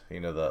dice.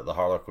 The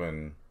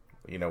Harlequin,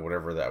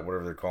 whatever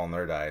they're calling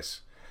their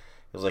dice.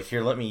 It was like,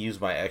 here, let me use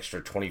my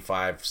extra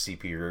 25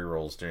 CP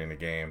rerolls during the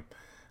game,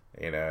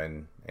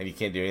 and you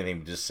can't do anything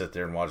but just sit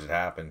there and watch it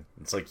happen.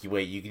 It's like,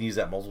 you can use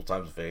that multiple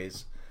times a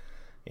phase,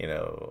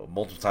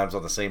 multiple times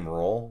on the same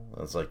roll.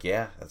 It's like,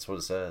 yeah, that's what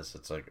it says.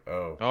 It's like,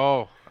 oh.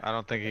 Oh, I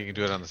don't think you can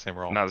do it on the same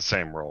roll. not the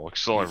same roll.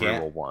 It's only You can't?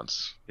 re-roll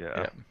once.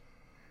 Yeah.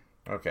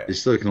 Okay. you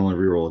still can only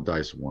reroll a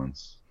dice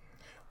once.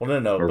 Well,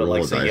 no, Or but like,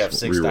 roll say you dice- have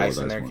 6 reroll dice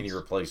in dice there, can once. you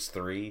replace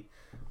 3 with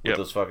Yep.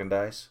 those fucking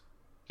dice?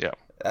 Yeah.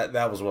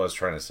 That was what I was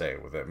trying to say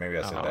with it. Maybe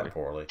I said Oh. that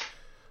poorly.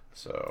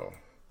 So,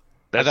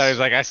 I thought he was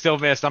like, I still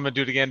missed. I'm gonna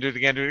do it again. no,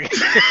 no.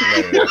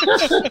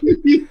 Just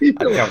I'd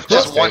come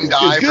Just one table.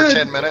 die for good.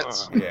 10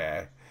 minutes.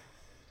 Yeah.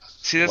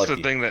 See, that's Lucky.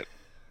 the thing that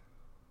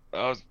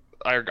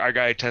our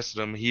guy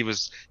tested him. He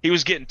was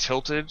getting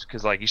tilted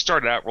because like he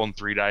started out rolling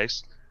 3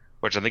 dice,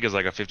 which I think is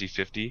like a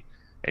 50-50,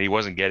 and he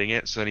wasn't getting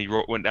it. So then he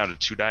went down to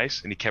 2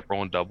 dice, and he kept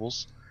rolling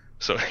doubles.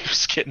 So he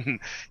was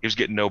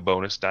getting no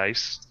bonus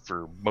dice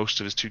for most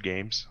of his 2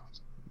 games.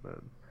 But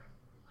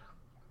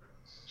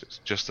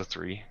just the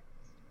 3.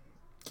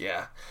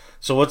 Yeah.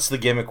 So what's the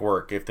gimmick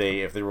work? If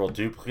they roll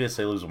duplicates,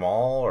 they lose them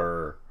all,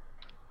 or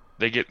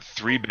They get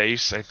 3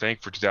 base, I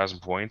think, for 2,000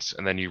 points,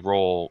 and then you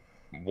roll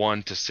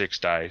 1 to 6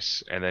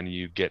 dice, and then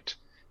you get,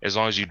 as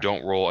long as you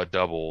don't roll a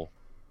double,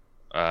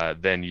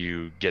 then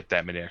you get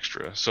that many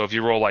extra. So if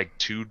you roll like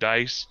 2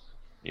 dice,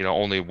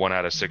 only 1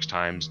 out of 6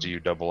 times do you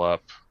double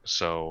up.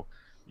 So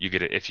you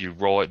get it. If you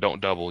roll it,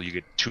 don't double, you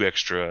get 2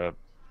 extra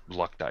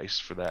luck dice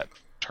for that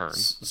turn.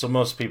 so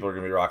most people are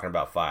gonna be rocking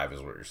about 5,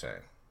 is what you're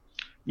saying.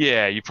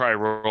 Yeah, you probably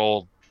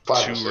roll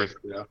 5 2 or or 6,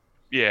 yeah.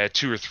 yeah,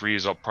 2 or 3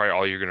 is probably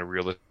all you're gonna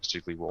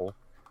realistically roll.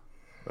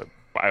 But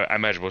I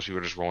imagine most people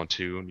are just rolling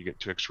 2, and you get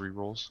 2 extra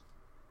rerolls.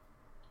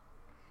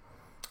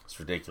 It's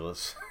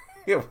ridiculous.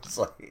 It was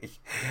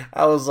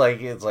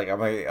like, it's like I'm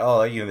like,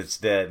 oh, that unit's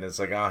dead, and it's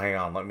like, oh, hang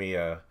on, let me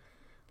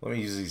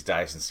use these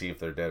dice and see if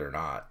they're dead or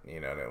not.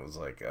 And it was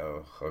like,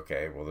 oh,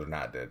 okay, well, they're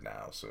not dead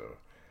now, so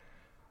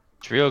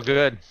It's real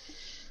good.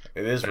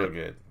 It is real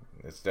good.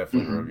 It's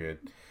definitely real good.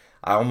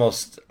 I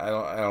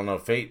don't know.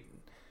 Fate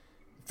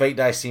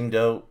Dice seemed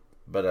dope,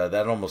 but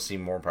that almost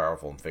seemed more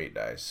powerful than Fate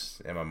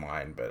Dice in my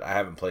mind. But I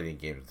haven't played any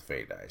games with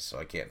Fate Dice, so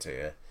I can't tell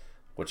you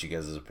what you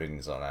guys'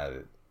 opinions on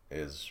that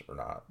is or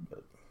not.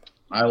 But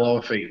I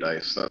love Fate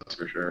Dice, that's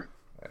for sure.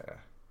 yeah.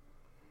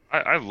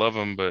 I love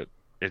them, but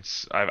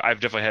I've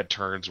definitely had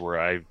turns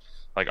where I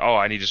like, oh,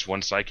 I need just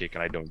one psychic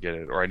and I don't get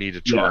it, or I need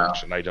a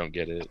charge and I don't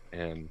get it,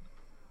 and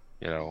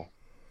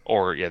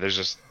or there's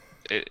just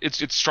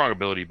it's strong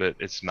ability, but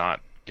it's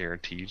not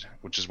guaranteed,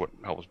 which is what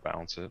helps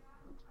balance it.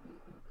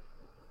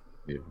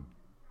 Yeah.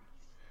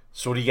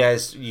 So what do you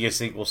guys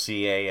think we'll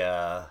see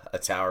a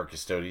Tower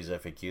Custodes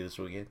FAQ this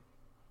weekend?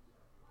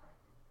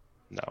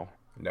 No.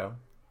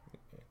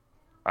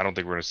 I don't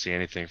think we're going to see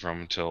anything from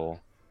him until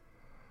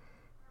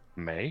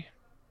May,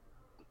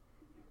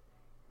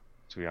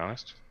 to be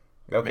honest.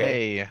 Okay.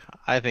 Hey,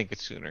 I think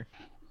it's sooner.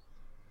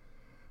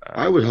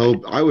 I would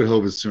hope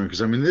it's sooner,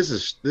 because I mean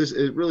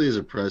it really is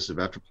impressive.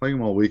 After playing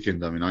him all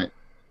weekend, I mean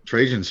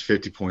Trajan's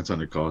 50 points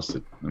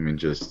undercosted. I mean,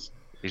 just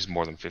he's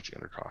more than 50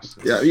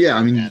 undercosted. Yeah.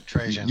 I mean,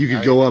 Trajan, you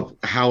could go up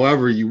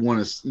however you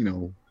want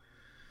to.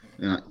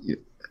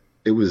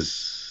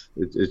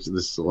 It's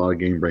this a lot of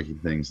game breaking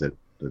things that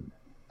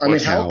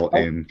Tau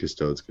and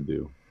Custodes could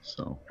do.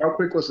 So how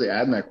quick was the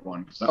AdMech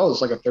one? 'Cause that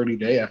was like a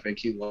 30-day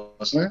FAQ,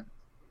 wasn't it,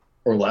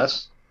 or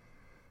less?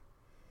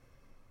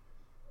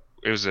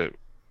 Is it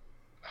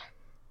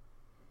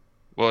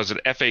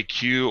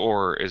FAQ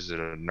or is it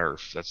a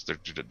nerf?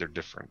 They're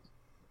different.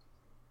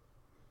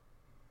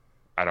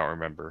 I don't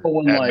remember. But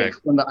when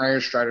the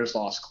Iron Striders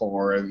lost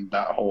core and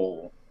that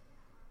whole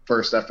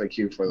first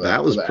FAQ for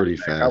that was for pretty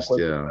AdMech, fast.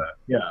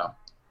 Yeah.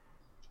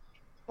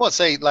 Well,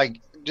 say like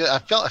I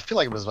feel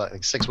like it was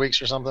like 6 weeks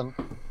or something.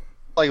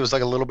 Like it was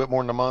like a little bit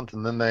more than a month,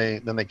 and then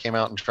they came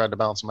out and tried to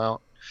balance them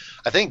out.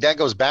 I think that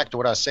goes back to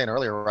what I was saying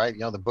earlier, right?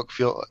 The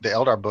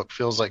Eldar book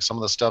feels like some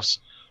of the stuff's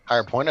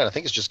higher pointed. I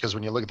think it's just because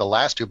when you look at the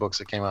last two books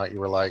that came out, you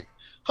were like,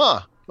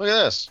 huh, look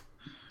at this.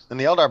 And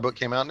the Eldar book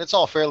came out, and it's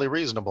all fairly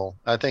reasonable.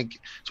 I think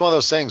it's one of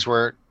those things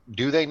where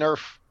do they nerf?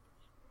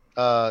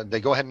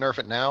 They go ahead and nerf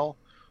it now,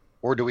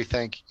 or do we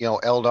think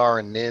Eldar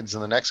and Nids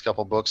in the next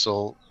couple books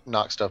will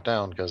knock stuff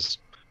down? Because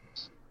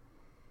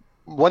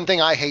one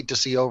thing I hate to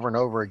see over and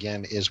over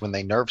again is when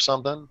they nerf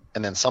something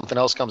and then something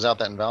else comes out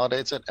that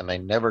invalidates it and they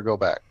never go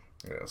back.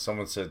 Yeah,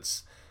 someone said,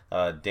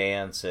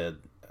 Dan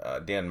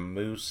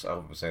Moose, I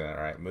hope I'm saying that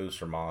right,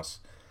 Moose or Moss,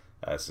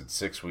 said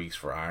 6 weeks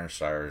for Iron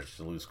Striders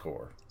to lose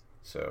core.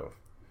 So,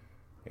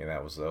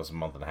 that was a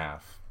month and a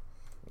half.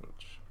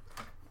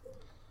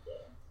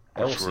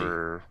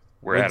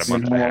 We're at a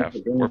month and a half.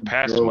 We're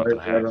past a month and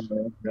a half.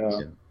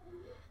 Yeah.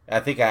 I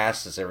think I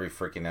asked this every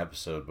freaking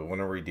episode, but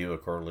whenever we do a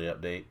quarterly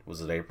update,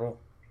 was it April?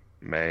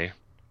 May,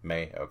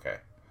 okay.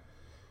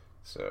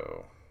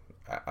 So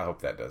I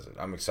hope that does it.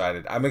 I'm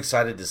excited. I'm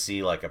excited to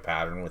see like a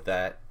pattern with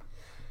that.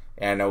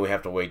 And I know we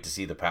have to wait to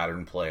see the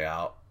pattern play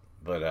out,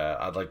 but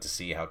I'd like to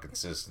see how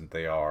consistent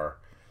they are,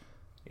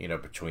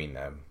 between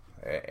them,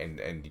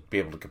 and be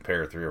able to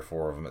compare 3 or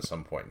 4 of them at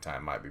some point in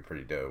time might be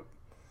pretty dope.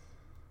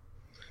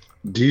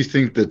 Do you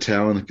think the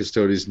Tau and the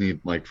Custodes need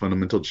like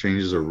fundamental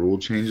changes or rule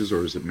changes,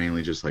 or is it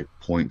mainly just like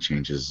point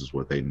changes is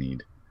what they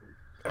need?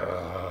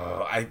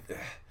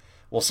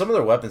 Well, some of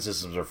their weapon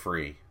systems are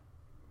free.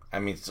 I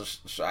mean,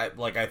 I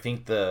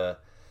think I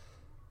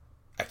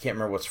can't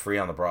remember what's free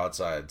on the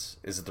broadsides.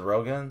 Is it the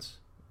railguns?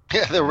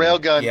 Yeah, the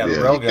railgun. Yeah, the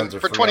railguns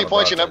are for free 20 on the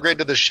points. You can broadsides. upgrade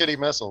to the shitty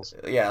missiles.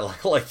 Yeah,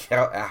 like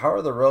how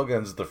are the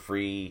railguns the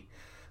free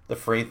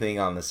thing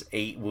on this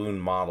 8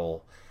 wound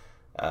model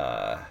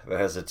that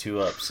has a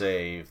 2-up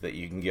save that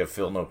you can give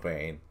Feel No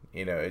Pain?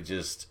 It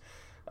just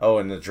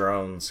and the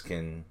drones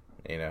can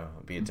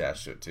be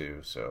attached to it too.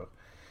 So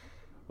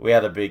we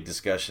had a big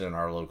discussion in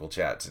our local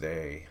chat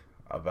today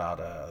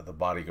about the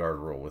bodyguard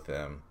rule with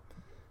them,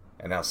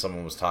 and how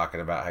someone was talking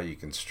about how you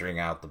can string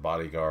out the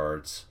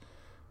bodyguards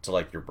to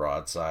like your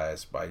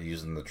broadsides by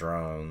using the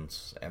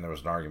drones, and there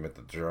was an argument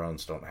that the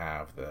drones don't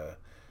have the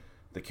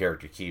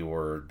character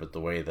keyword, but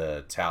the way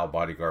the Tau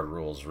bodyguard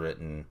rule is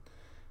written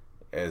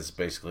is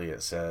basically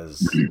it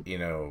says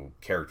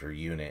character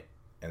unit,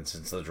 and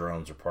since the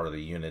drones are part of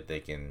the unit, they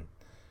can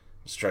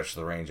stretch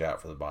the range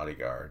out for the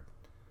bodyguard.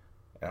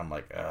 And I'm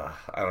like, I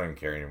don't even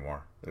care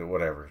anymore.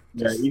 Whatever.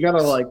 Yeah, you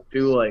gotta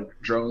do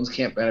drones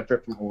can't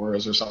benefit from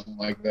auras or something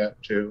like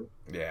that too.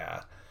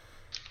 Yeah,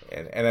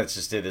 and that's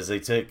just it. Is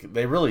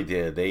they really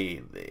did.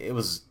 It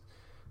was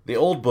the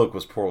old book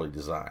was poorly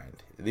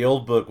designed. The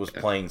old book was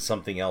playing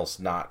something else,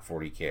 not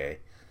 40K.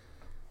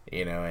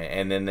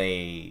 And then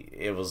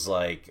it was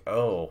like,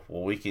 oh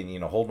well, we can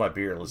hold my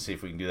beer. Let's see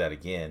if we can do that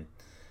again.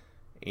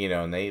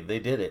 And they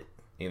did it.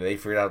 They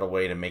figured out a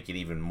way to make it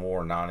even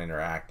more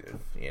non-interactive.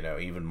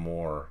 Even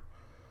more.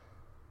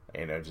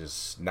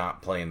 Just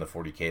not playing the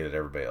 40K that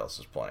everybody else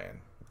is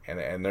playing.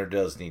 And there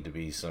does need to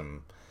be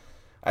some.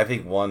 I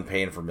think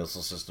paying for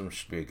missile systems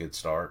should be a good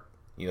start.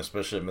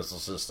 Especially a missile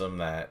system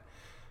that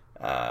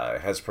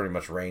has pretty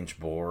much range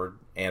board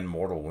and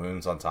mortal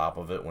wounds on top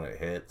of it when it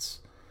hits.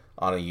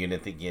 on a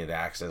unit that get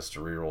access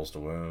to rerolls to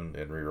wound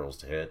and rerolls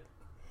to hit,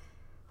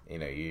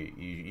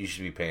 you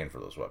should be paying for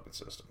those weapon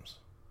systems.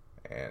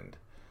 And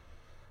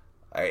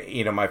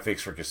my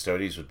fix for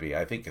Custodes would be,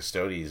 I think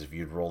Custodes, if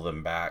you'd roll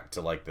them back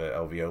to like the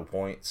LVO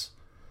points,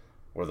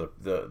 or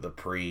the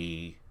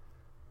pre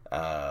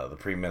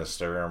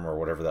Ministerium or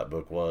whatever that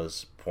book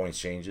was, points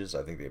changes,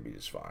 I think they'd be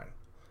just fine.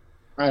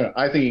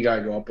 I think you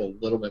gotta go up a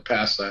little bit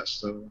past that.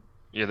 So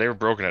yeah, they were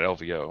broken at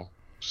LVO.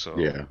 So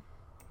yeah.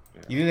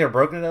 You think they were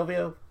broken at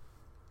LVO?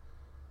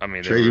 I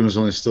mean, trading was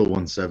only still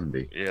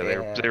 170. Yeah,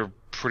 they were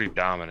pretty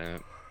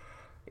dominant.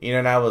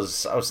 And I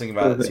was thinking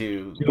about it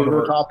too. Two of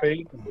the top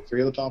 8,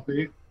 3 of the top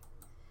 8.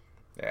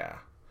 Yeah.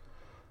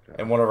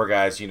 And one of our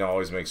guys,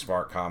 always makes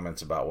smart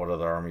comments about what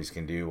other armies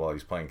can do while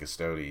he's playing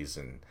Custodes,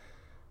 and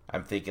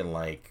I'm thinking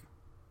like,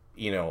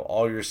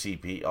 all your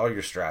CP, all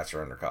your strats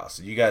are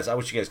undercosted. I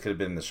wish you guys could have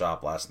been in the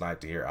shop last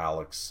night to hear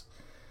Alex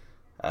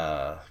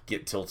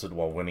get tilted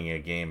while winning a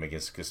game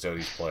against a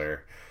Custodes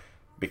player,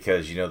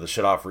 because the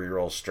shut off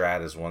reroll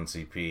strat is 1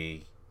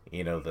 CP,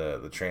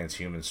 the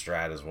transhuman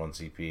strat is 1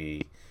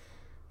 CP,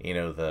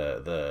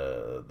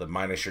 the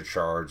minus your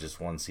charge is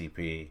 1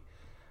 CP.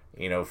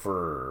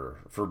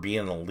 For being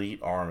an elite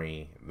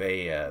army,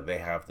 they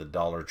have the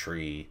Dollar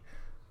Tree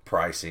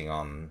pricing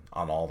on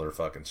all their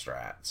fucking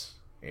strats.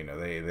 They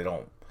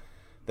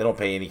don't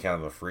pay any kind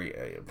of a free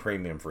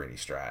premium for any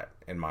strat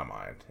in my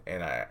mind.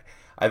 And I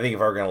think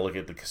if I were going to look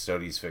at the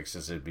Custodes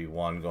fixes, it'd be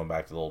 1, going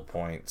back to the old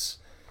points,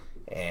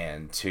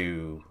 and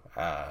 2,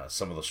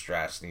 some of the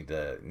strats need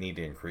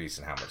to increase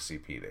in how much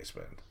CP they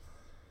spend.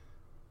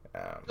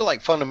 I feel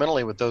like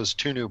fundamentally with those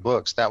 2 new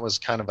books, that was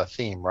kind of a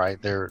theme,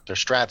 right? Their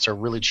strats are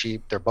really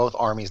cheap. They're both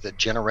armies that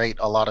generate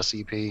a lot of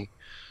CP.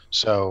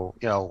 So,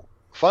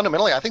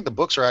 fundamentally, I think the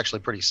books are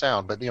actually pretty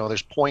sound. But,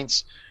 there's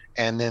points,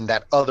 and then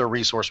that other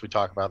resource we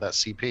talk about, that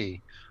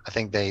CP. I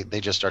think they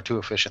just are too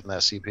efficient in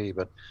that CP.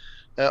 But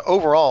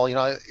overall,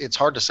 it's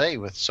hard to say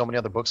with so many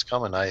other books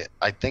coming. I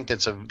think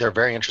they're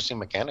very interesting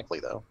mechanically,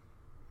 though.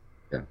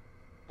 Yeah.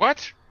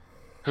 What?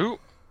 Who?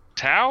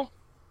 Tau?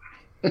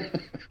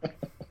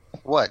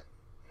 What?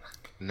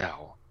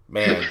 No.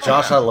 Man,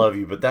 Josh, I love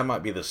you, but that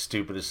might be the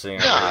stupidest thing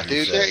I've Yeah, heard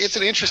dude, you say. it's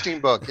an interesting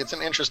book. It's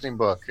an interesting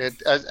book.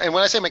 And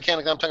when I say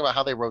mechanically, I'm talking about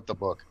how they wrote the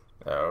book.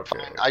 Oh, okay.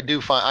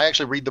 I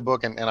actually read the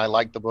book and I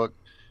like the book.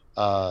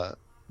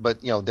 But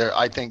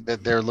I think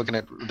that they're looking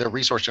at their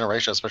resource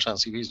generation, especially on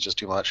CVs, is just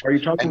too much. Are you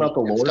talking about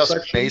the lore stuff's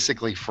section?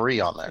 basically free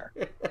on there.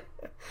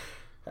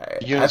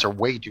 The units are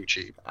way too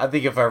cheap. I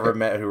think if I ever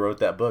met who wrote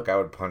that book, I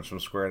would punch him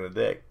square in the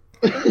dick.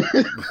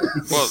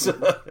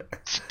 Well,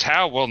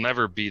 Tau will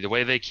never be, the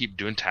way they keep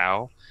doing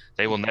Tau,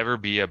 they will never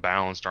be a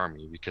balanced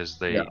army, because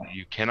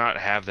you cannot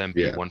have them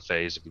be one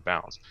phase and be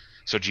balanced.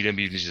 So GW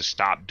needs to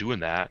stop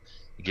doing that.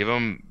 Give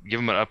them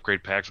an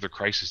upgrade pack for their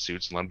crisis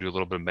suits and let them do a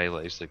little bit of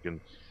melee so they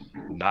can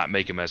not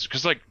make them as,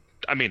 because don't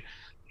get me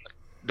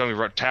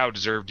wrong, Tau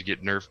deserve to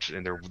get nerfed,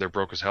 and they're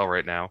broke as hell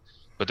right now,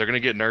 but they're gonna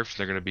get nerfed and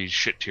they're gonna be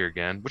shit tier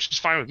again, which is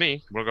fine with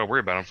me. We don't gotta worry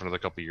about them for another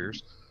couple of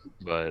years,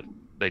 but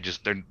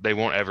they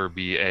won't ever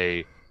be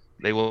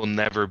they will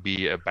never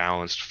be a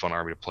balanced fun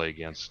army to play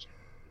against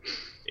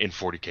in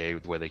 40k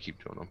with the way they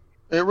keep doing them.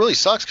 It really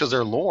sucks because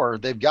their lore,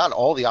 they've got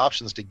all the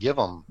options to give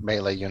them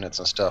melee units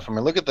and stuff. I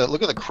mean, look at the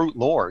Kroot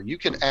lore. You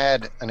could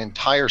add an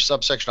entire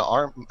subsection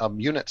of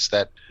units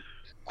that,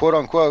 quote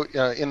unquote,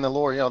 in the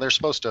lore, they're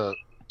supposed to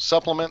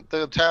supplement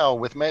the Tau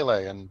with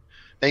melee, and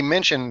they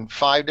mention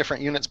 5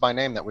 different units by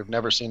name that we've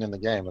never seen in the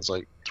game. It's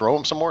like, throw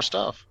them some more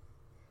stuff.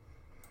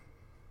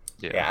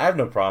 Yeah, I have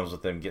no problems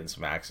with them getting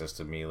some access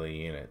to melee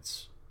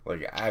units.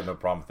 Like, I have no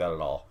problem with that at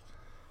all.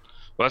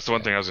 Well, that's the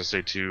one thing I was going to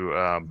say, too.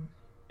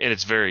 And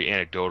it's very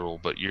anecdotal,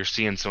 but you're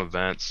seeing some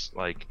events,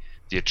 like,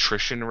 the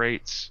attrition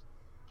rates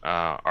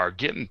are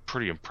getting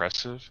pretty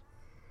impressive.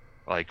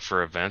 Like,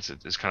 for events,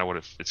 it's kind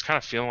of it's kind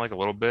of feeling like a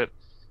little bit.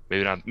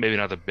 Maybe not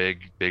the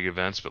big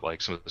events, but,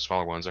 like, some of the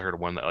smaller ones. I heard of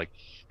one that, like,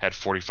 had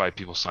 45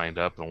 people signed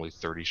up and only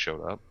 30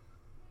 showed up.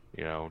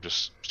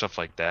 Just stuff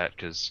like that,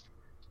 because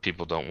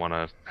people don't want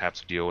to have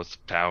to deal with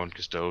Tau and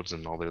Custodes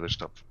and all the other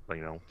stuff,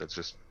 that's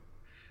just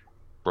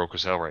broke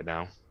as hell right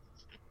now.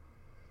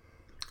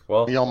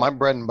 Well, my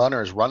bread and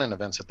butter is running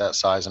events at that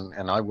size,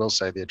 and I will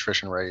say the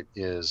attrition rate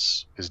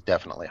is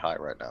definitely high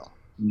right now.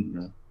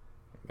 Mm-hmm.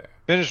 Yeah.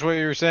 Finish what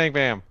you were saying,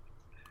 Bam.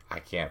 I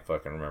can't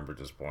fucking remember at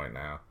this point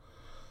now.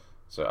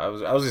 So I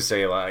was gonna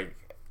say, like,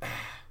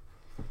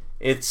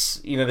 it's,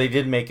 they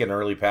did make an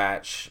early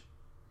patch.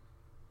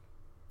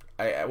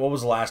 What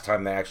was the last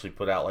time they actually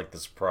put out, like, the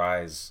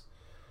surprise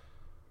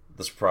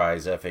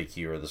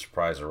FAQ or the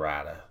surprise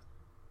errata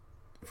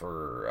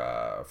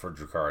for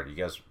Drukhari? You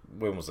guys,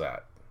 when was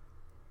that?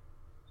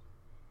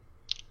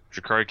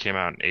 Drukhari came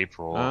out in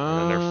April,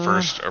 and their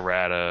first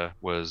errata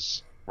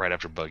was right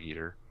after Bug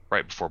Eater,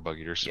 right before Bug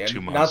Eater, so 2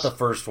 months. Not the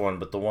first one,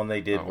 but the one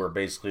they did where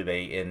basically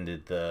they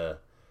ended the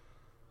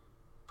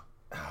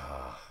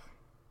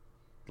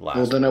last.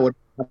 Well, then it would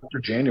be after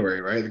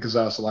January, right? Because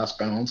that was the last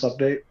balance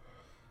update.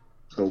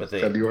 So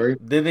February.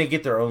 Did they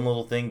get their own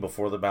little thing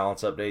before the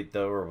balance update,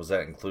 though, or was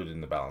that included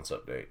in the balance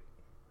update?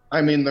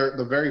 I mean,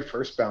 the very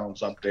first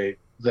balance update,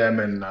 them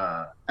and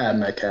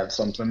Admech had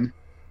something.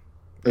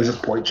 There's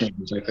just point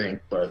changes, I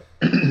think, but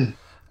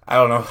I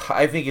don't know.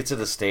 I think it's in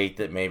a state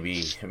that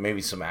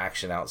maybe some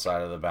action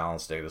outside of the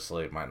balanced data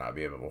slate might not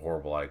be a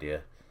horrible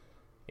idea.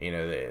 You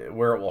know,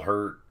 where it will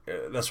hurt.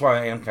 That's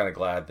why I am kind of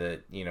glad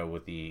that, you know,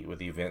 with the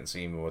event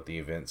scene and what the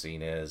event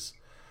scene is,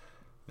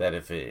 that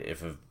if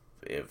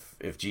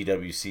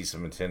GW sees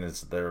some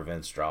attendance, their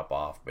events drop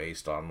off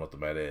based on what the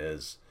meta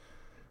is,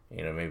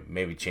 you know,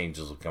 maybe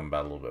changes will come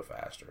about a little bit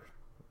faster.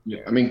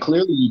 Yeah, I mean,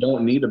 clearly you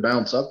don't need a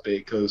bounce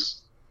update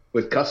because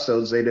with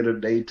Custodes, they did a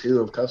day 2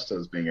 of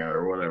Custodes being out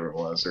or whatever it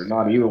was, or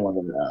not even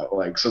when they're out.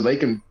 Like, so they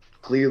can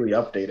clearly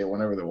update it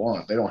whenever they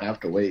want. They don't have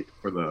to wait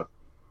for the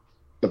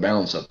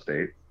balance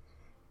update.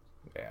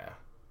 Yeah,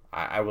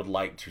 I would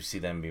like to see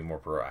them be more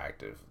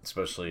proactive,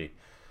 especially,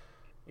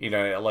 you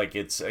know, like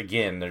it's,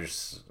 again,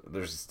 there's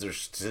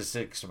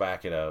statistics to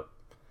back it up.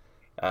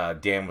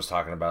 Dan was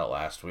talking about it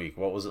last week.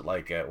 What was it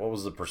like? What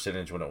was the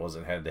percentage when it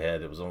wasn't head to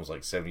head? It was almost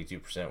like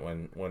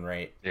 72% win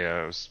rate.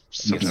 Yeah, it was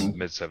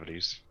mid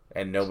 70s.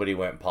 And nobody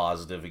went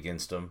positive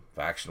against them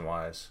faction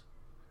wise.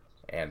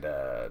 And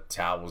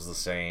Tau was the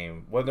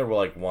same. Wasn't there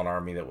like one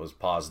army that was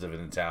positive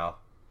in the Tau?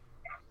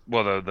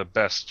 Well, the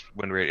best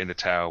win rate in the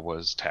Tau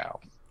was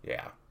Tau.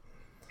 Yeah.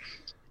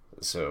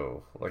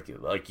 So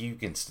like you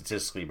can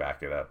statistically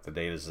back it up. The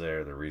data's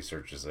there. The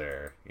research is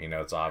there. You know,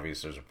 it's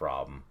obvious there's a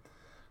problem.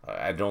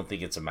 I don't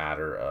think it's a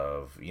matter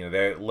of, you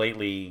know,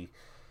 lately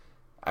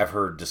I've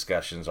heard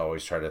discussions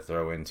always try to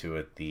throw into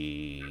it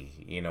the,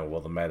 you know,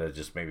 well, the meta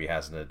just maybe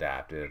hasn't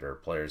adapted or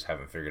players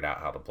haven't figured out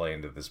how to play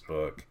into this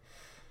book.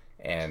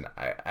 And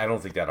I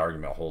don't think that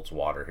argument holds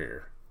water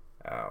here.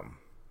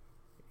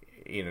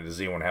 You know, does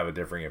anyone have a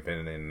differing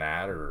opinion in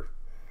that? Or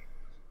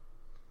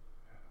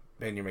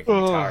Ben, you're making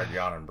me tired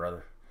yawning,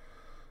 brother.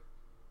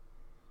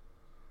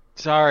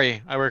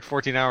 Sorry, I worked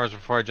 14 hours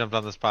before I jumped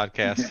on this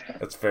podcast.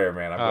 That's fair,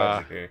 man. I'm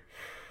glad you're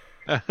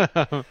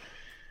here.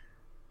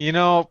 You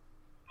know,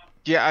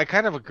 yeah, I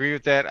kind of agree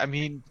with that. I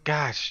mean,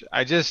 gosh,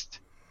 it's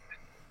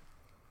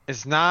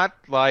not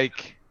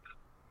like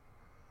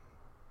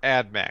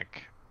AdMech.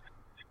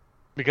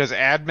 Because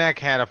AdMech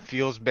had a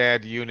feels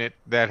bad unit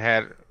that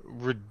had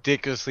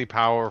ridiculously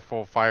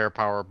powerful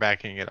firepower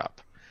backing it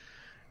up.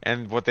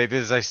 And what they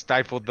did is they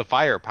stifled the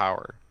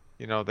firepower.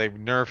 You know, they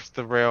nerfed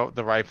the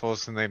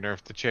rifles and they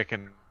nerfed the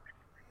chicken.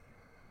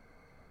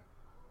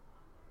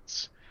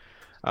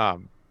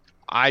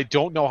 I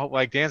don't know,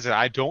 like Dan said,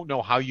 I don't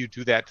know how you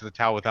do that to the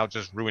Tau without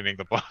just ruining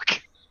the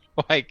book.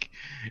 Like,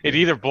 it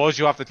either blows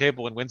you off the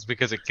table and wins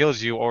because it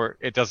kills you, or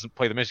it doesn't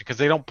play the mission because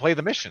they don't play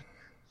the mission.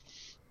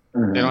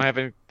 Mm-hmm.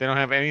 They don't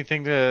have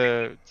anything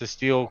to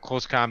steal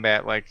close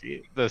combat. Like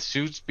the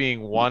suits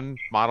being one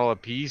model a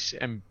piece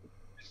and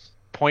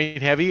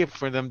point heavy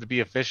for them to be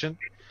efficient.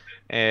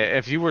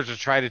 If you were to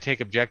try to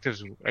take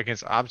objectives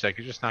against object,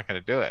 you're just not going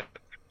to do it.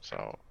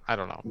 So I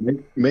don't know.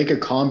 Make a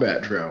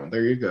combat drone.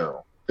 There you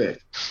go.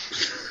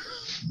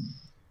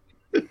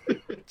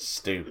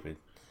 Stupid.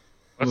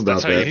 What's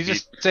that? Did he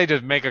just say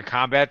to make a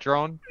combat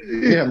drone?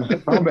 Yeah, make a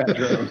combat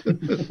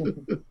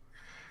drone.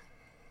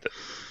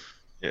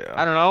 Yeah.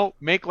 I don't know.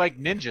 Make like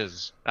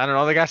ninjas. I don't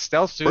know. They got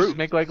stealth suits.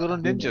 Make like little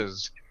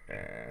ninjas.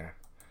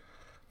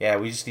 Yeah,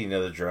 we just need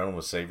another drone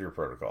with savior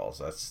protocols.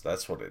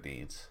 That's what it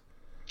needs.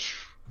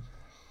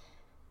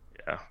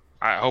 Yeah.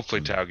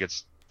 Hopefully Tau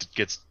gets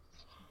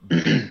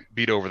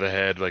beat over the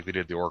head like they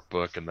did the Orc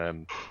book, and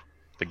then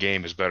the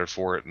game is better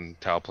for it, and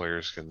Tau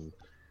players can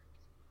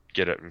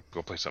get it and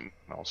go play something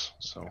else.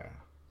 So.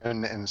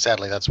 And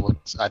sadly,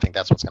 I think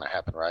that's what's going to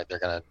happen, right? They're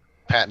going to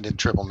patented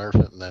triple nerf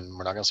it, and then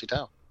we're not going to see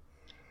Tau.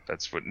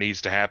 That's what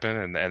needs to happen,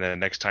 and then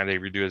next time they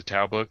redo the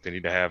Tau book, they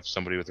need to have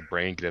somebody with a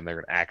brain get in there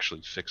and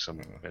actually fix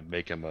him and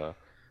make him a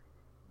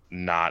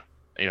not,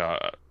 you know,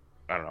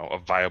 I don't know, a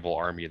viable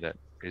army that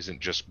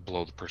isn't just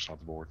blow the person off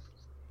the board.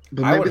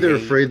 But maybe they're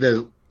afraid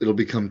that it'll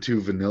become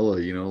too vanilla,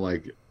 you know,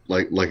 like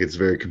it's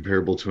very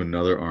comparable to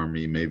another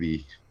army.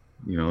 Maybe,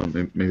 you know,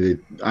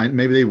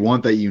 maybe they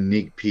want that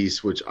unique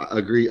piece, which I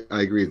agree.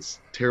 It's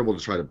terrible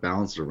to try to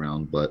balance it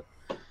around, but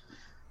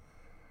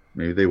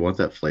maybe they want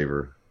that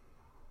flavor.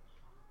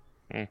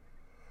 I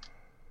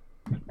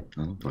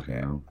don't fucking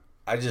know.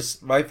 I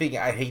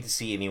hate to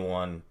see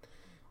anyone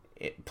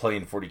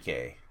playing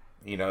 40K.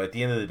 You know, at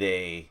the end of the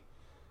day,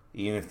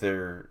 even if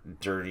they're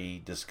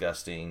dirty,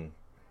 disgusting,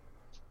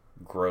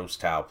 gross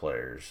Tau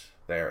players,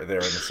 they're in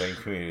the same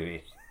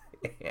community,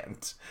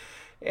 and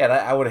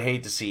I would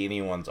hate to see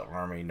anyone's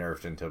army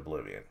nerfed into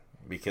oblivion,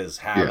 because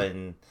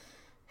having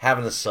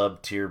a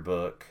sub tier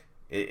book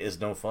is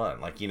no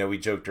fun. Like, you know, we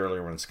joked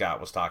earlier when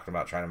Scott was talking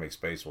about trying to make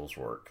Space Wolves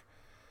work.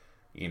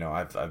 You know,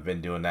 I've been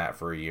doing that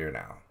for a year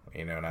now.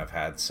 You know, and I've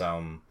had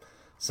some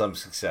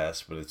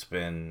success, but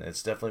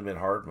it's definitely been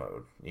hard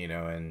mode. You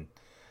know, and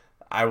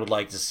I would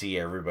like to see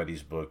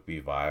everybody's book be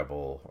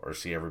viable, or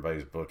see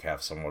everybody's book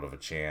have somewhat of a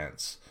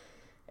chance,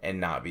 and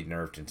not be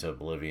nerfed into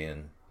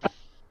oblivion.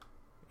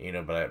 You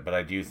know, but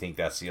I do think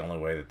that's the only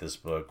way that this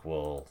book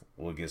will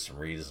get some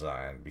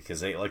redesign,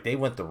 because they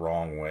went the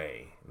wrong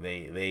way.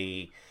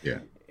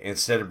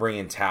 instead of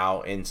bringing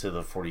Tau into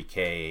the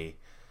 40K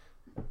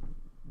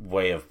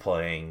way of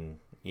playing,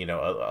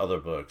 other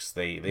books,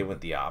 they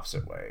went the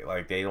opposite way.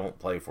 Like, they don't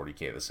play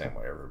 40K the same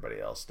way everybody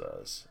else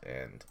does,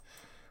 and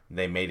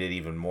they made it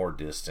even more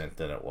distant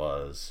than it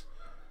was,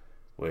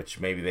 which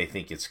maybe they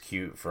think it's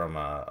cute from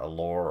a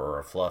lore or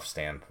a fluff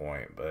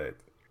standpoint, but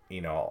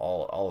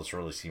all it's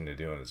really seemed to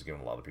do is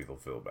giving a lot of people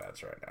feel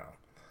bads right now.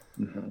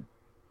 Mm-hmm.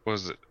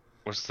 Was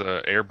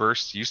the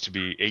airburst used to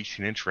be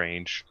 18-inch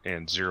range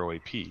and 0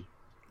 AP,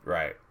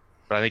 right?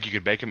 But I think you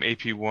could make them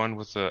AP1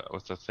 with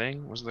the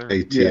thing. Was there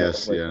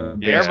ATS? The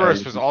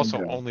airburst was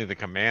also only the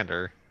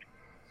commander.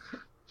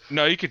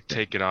 No, you could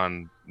take it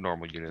on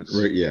normal units.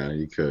 Right, yeah,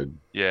 you could.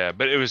 Yeah,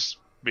 but it was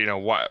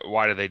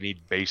why do they need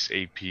base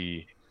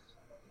AP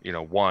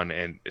 1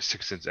 and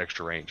 6 inch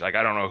extra range? Like,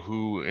 I don't know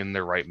who in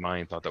their right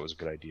mind thought that was a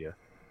good idea.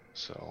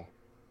 So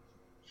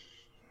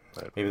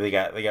maybe they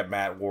got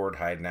Matt Ward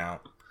hiding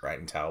out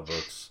writing Tau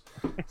books.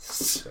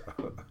 So.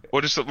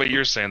 Well, just what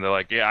you're saying, though,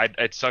 like, yeah,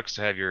 it sucks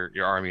to have your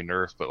army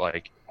nerfed, but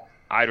like,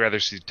 I'd rather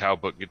see the Tau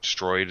book get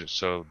destroyed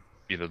so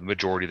the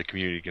majority of the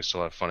community can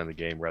still have fun in the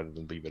game rather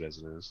than leave it as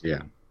it is.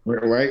 Yeah.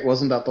 Right?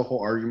 Wasn't that the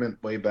whole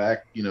argument way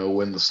back?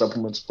 When the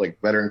supplements, like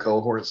Veteran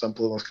Cohort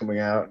supplement was coming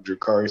out,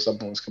 Drukhari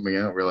supplement was coming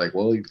out. We're like,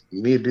 well, you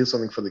need to do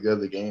something for the good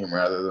of the game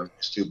rather than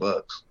just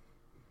 $2.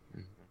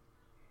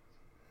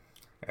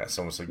 Yeah,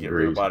 someone said get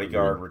rid of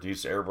Bodyguard,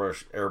 reduce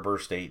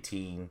Airburst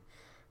 18.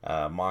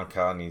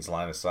 Mon-Ka needs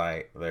line of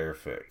sight. They're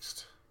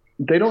fixed.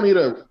 They don't need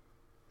to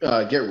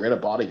get rid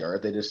of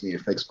Bodyguard. They just need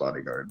to fix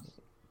Bodyguard.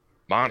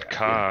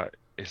 Mon-Ka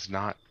is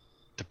not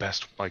the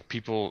best. Like,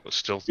 people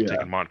still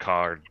taking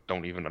Mon-Ka or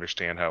don't even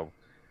understand how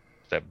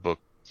that book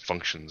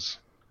functions.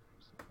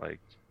 Like,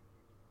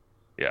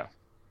 yeah,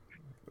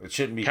 it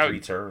shouldn't be 3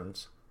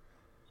 turns.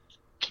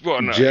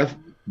 Well, no. Jeff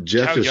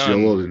Cao just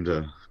Yun, YOLO'd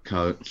into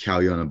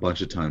Cao Yun a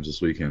bunch of times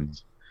this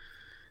weekend.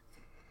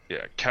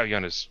 Yeah, Cao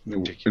Yun is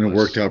ridiculous. And it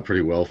worked out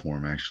pretty well for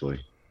him,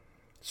 actually.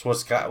 So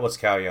what's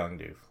Cao Yun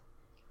do?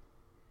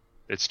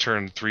 It's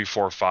turn 3,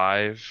 4,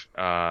 5.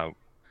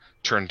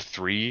 Turn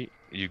 3,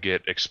 you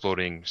get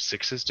exploding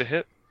 6s to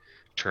hit.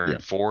 Turn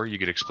 4, you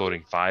get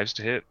exploding 5s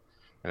to hit.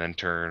 And then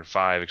turn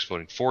 5,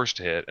 exploding 4s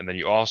to hit. And then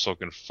you also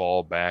can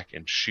fall back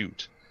and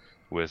shoot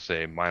with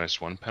a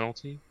 -1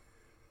 penalty.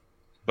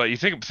 But you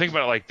think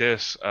about it like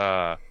this.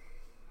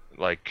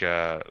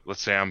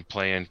 Let's say I'm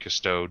playing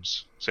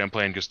Custodes.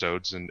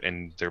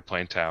 And they're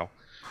playing Tau.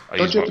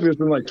 Don't you have to be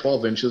within like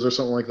 12 inches or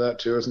something like that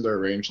too? Isn't there a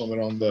range limit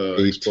on the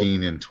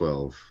 18 and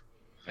 12?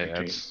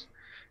 Yeah,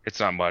 it's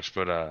not much,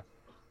 but at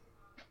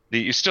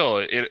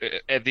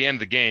the end of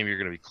the game you're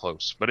going to be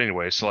close. But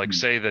anyway, so like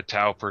say the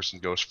Tau person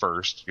goes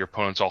first, your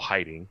opponent's all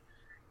hiding.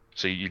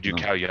 So you do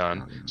Cao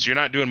Yun. So you're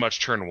not doing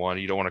much turn 1.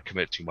 You don't want to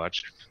commit too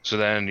much. So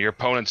then your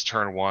opponent's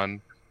turn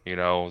 1,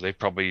 they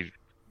probably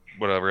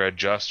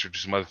adjust or do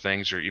some other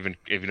things, or even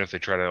if they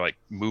try to like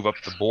move up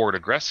the board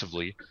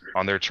aggressively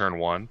on their turn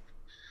 1.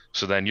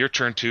 So then your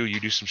turn 2, you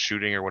do some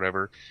shooting or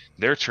whatever.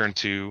 Their turn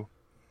 2,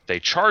 they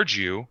charge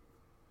you,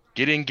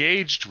 get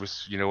engaged with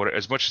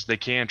as much as they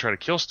can, try to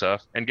kill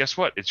stuff, and guess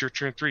what? It's your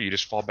turn 3. You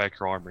just fall back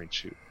your armor and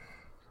shoot,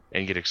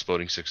 and get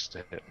exploding 6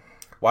 to hit.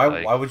 Why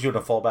would you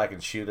want to fall back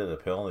and shoot at a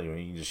penalty when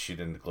you can just shoot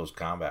into close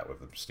combat with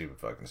the stupid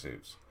fucking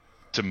suits?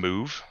 To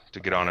move, to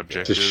get on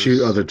objectives, to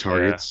shoot other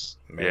targets.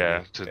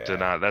 To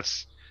not.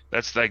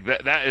 That's like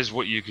that is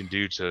what you can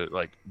do to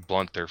like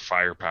blunt their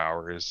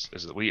firepower. Is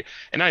that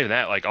and not even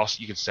that. Like, also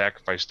you can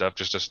sacrifice stuff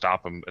just to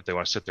stop them if they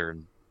want to sit there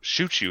and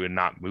shoot you and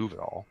not move at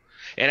all.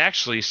 And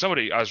actually,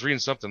 I was reading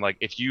something like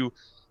if you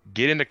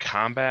get into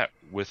combat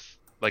with,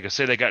 like I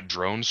say, they got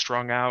drones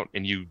strung out,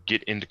 and you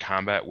get into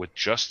combat with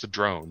just the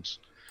drones.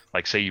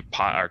 Like, say you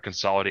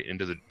consolidate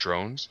into the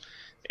drones,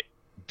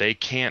 they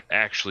can't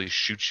actually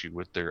shoot you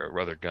with their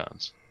other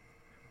guns.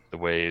 The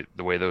way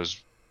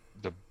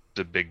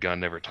the big gun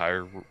never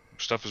tire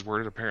stuff is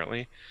worded,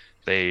 apparently,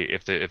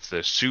 if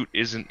the suit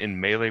isn't in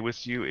melee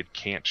with you, it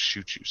can't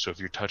shoot you. So if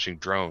you're touching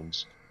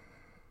drones,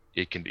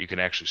 you can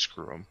actually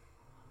screw them.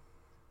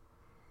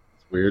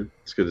 Weird.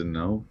 It's good to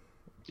know.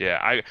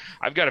 Yeah,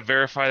 I've got to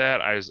verify that.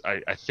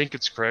 I think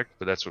it's correct,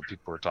 but that's what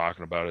people are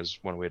talking about as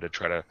one way to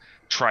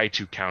try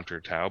to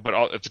counter Tau.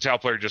 But if the Tau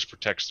player just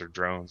protects their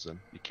drones, then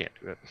you can't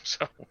do it.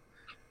 So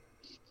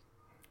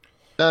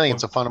I think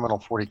it's a fundamental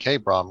 40K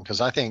problem,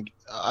 because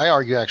I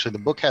argue actually the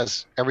book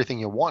has everything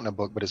you want in a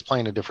book, but it's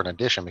playing a different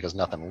edition because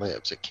nothing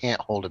lives. It can't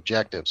hold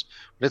objectives,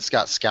 but it's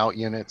got scout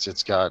units,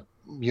 it's got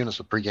units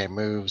with pregame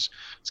moves,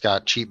 it's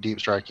got cheap deep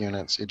strike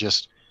units.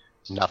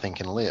 Nothing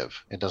can live.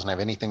 It doesn't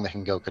have anything that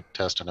can go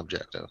contest an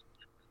objective.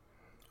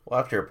 Well,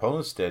 after your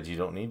opponent's dead, you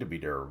don't need to be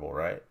durable,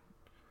 right?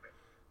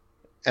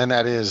 And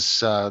that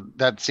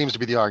seems to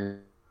be the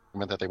argument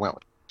that they went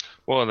with.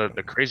 Well,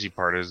 the crazy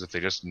part is if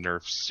they just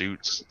nerf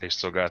suits, they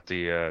still got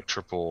the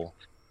triple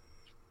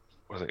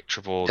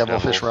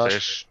Devilfish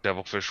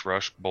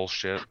Rush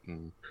bullshit,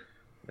 and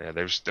yeah,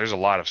 there's a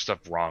lot of stuff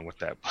wrong with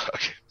that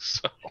book.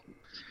 So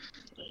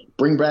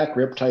bring back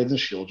Riptides and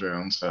Shield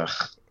Drones.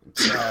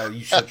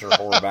 You shut your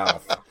whore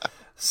mouth.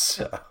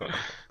 So,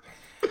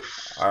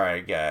 All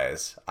right,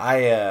 guys.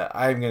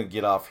 I'm gonna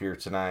get off here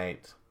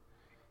tonight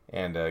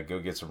and go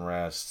get some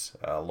rest.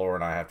 Laura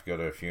and I have to go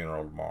to a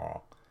funeral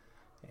tomorrow,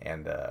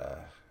 and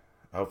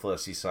hopefully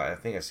I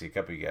think I see a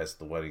couple of you guys at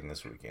the wedding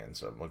this weekend,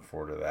 so I'm looking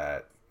forward to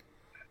that.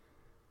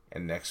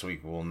 And next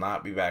week we'll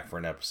not be back for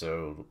an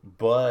episode,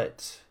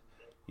 but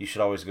you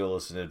should always go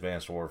listen to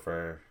Advanced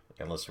Warfare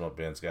and listen to what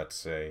Ben's got to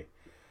say.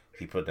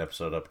 He put an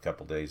episode up a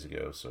couple days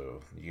ago, so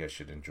you guys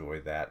should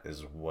enjoy that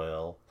as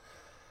well.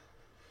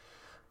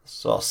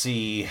 So I'll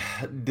see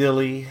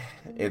Dilly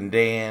and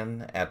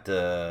Dan at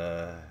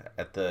the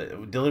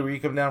Dilly, will you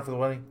come down for the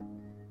wedding?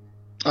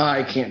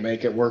 I can't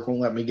make it. Work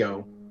won't let me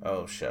go.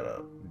 Oh, shut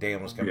up.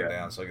 Dan was coming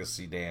down, so I can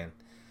see Dan.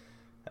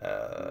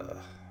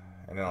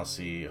 And then I'll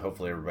see,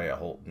 hopefully, everybody at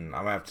Holton.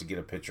 I'm going to have to get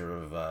a picture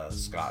of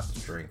Scott to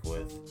drink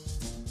with.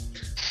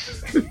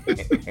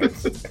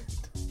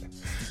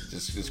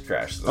 just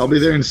crash. I'll be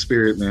there in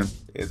spirit, man.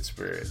 In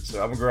spirit. So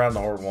I'm going to go around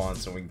the horn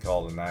once, and we can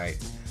call it a night.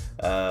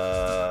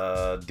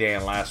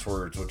 Dan, last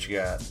words. What you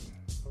got?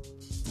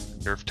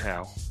 Nerf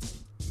Tau.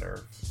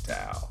 Nerf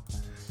Tau.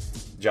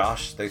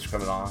 Josh, thanks for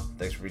coming on.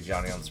 Thanks for being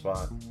Johnny on the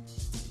spot.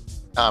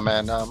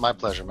 Man, my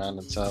pleasure, man.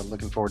 It's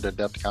looking forward to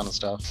Adepticon and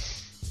stuff.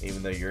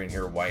 Even though you're in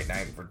here white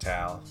knighting for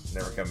Tau,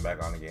 never coming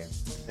back on again.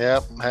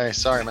 Yep. Hey,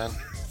 sorry, man.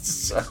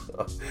 So,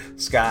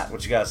 Scott,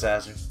 what you got,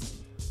 Sasser?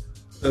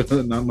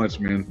 Not much,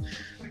 man.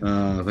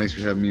 Thanks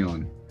for having me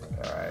on.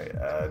 All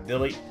right,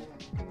 Dilly.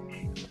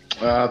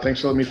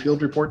 Thanks for letting me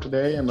field report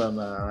today, and then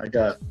I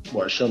got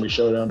Show Me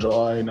Showdown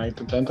July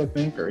 9th and 10th, I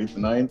think, or 8th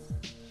and 9th.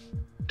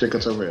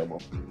 Tickets are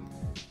available.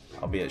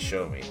 I'll be at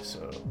Show Me.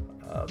 So,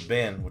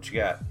 Ben, what you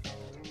got?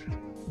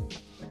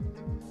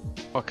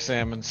 Fuck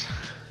salmons.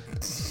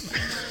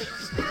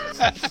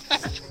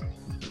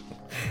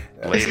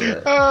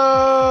 Later.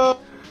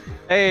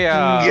 Hey,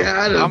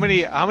 how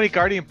many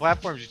Guardian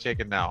platforms you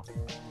taking now?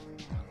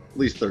 At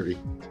least 30.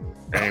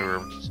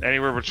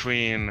 Anywhere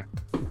between,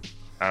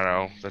 I don't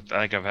know. I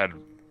think I've had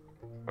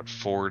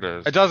 4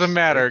 to. It doesn't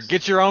matter.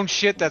 Get your own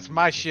shit. That's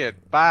my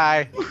shit.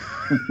 Bye.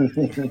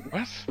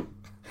 What?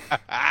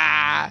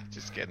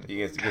 Just kidding.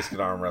 You guys can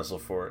arm wrestle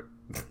for it.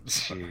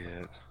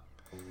 Shit.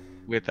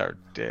 With our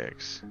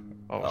dicks.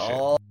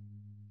 Oh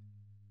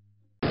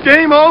shit.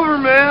 Game over,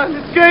 man.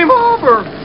 It's game over.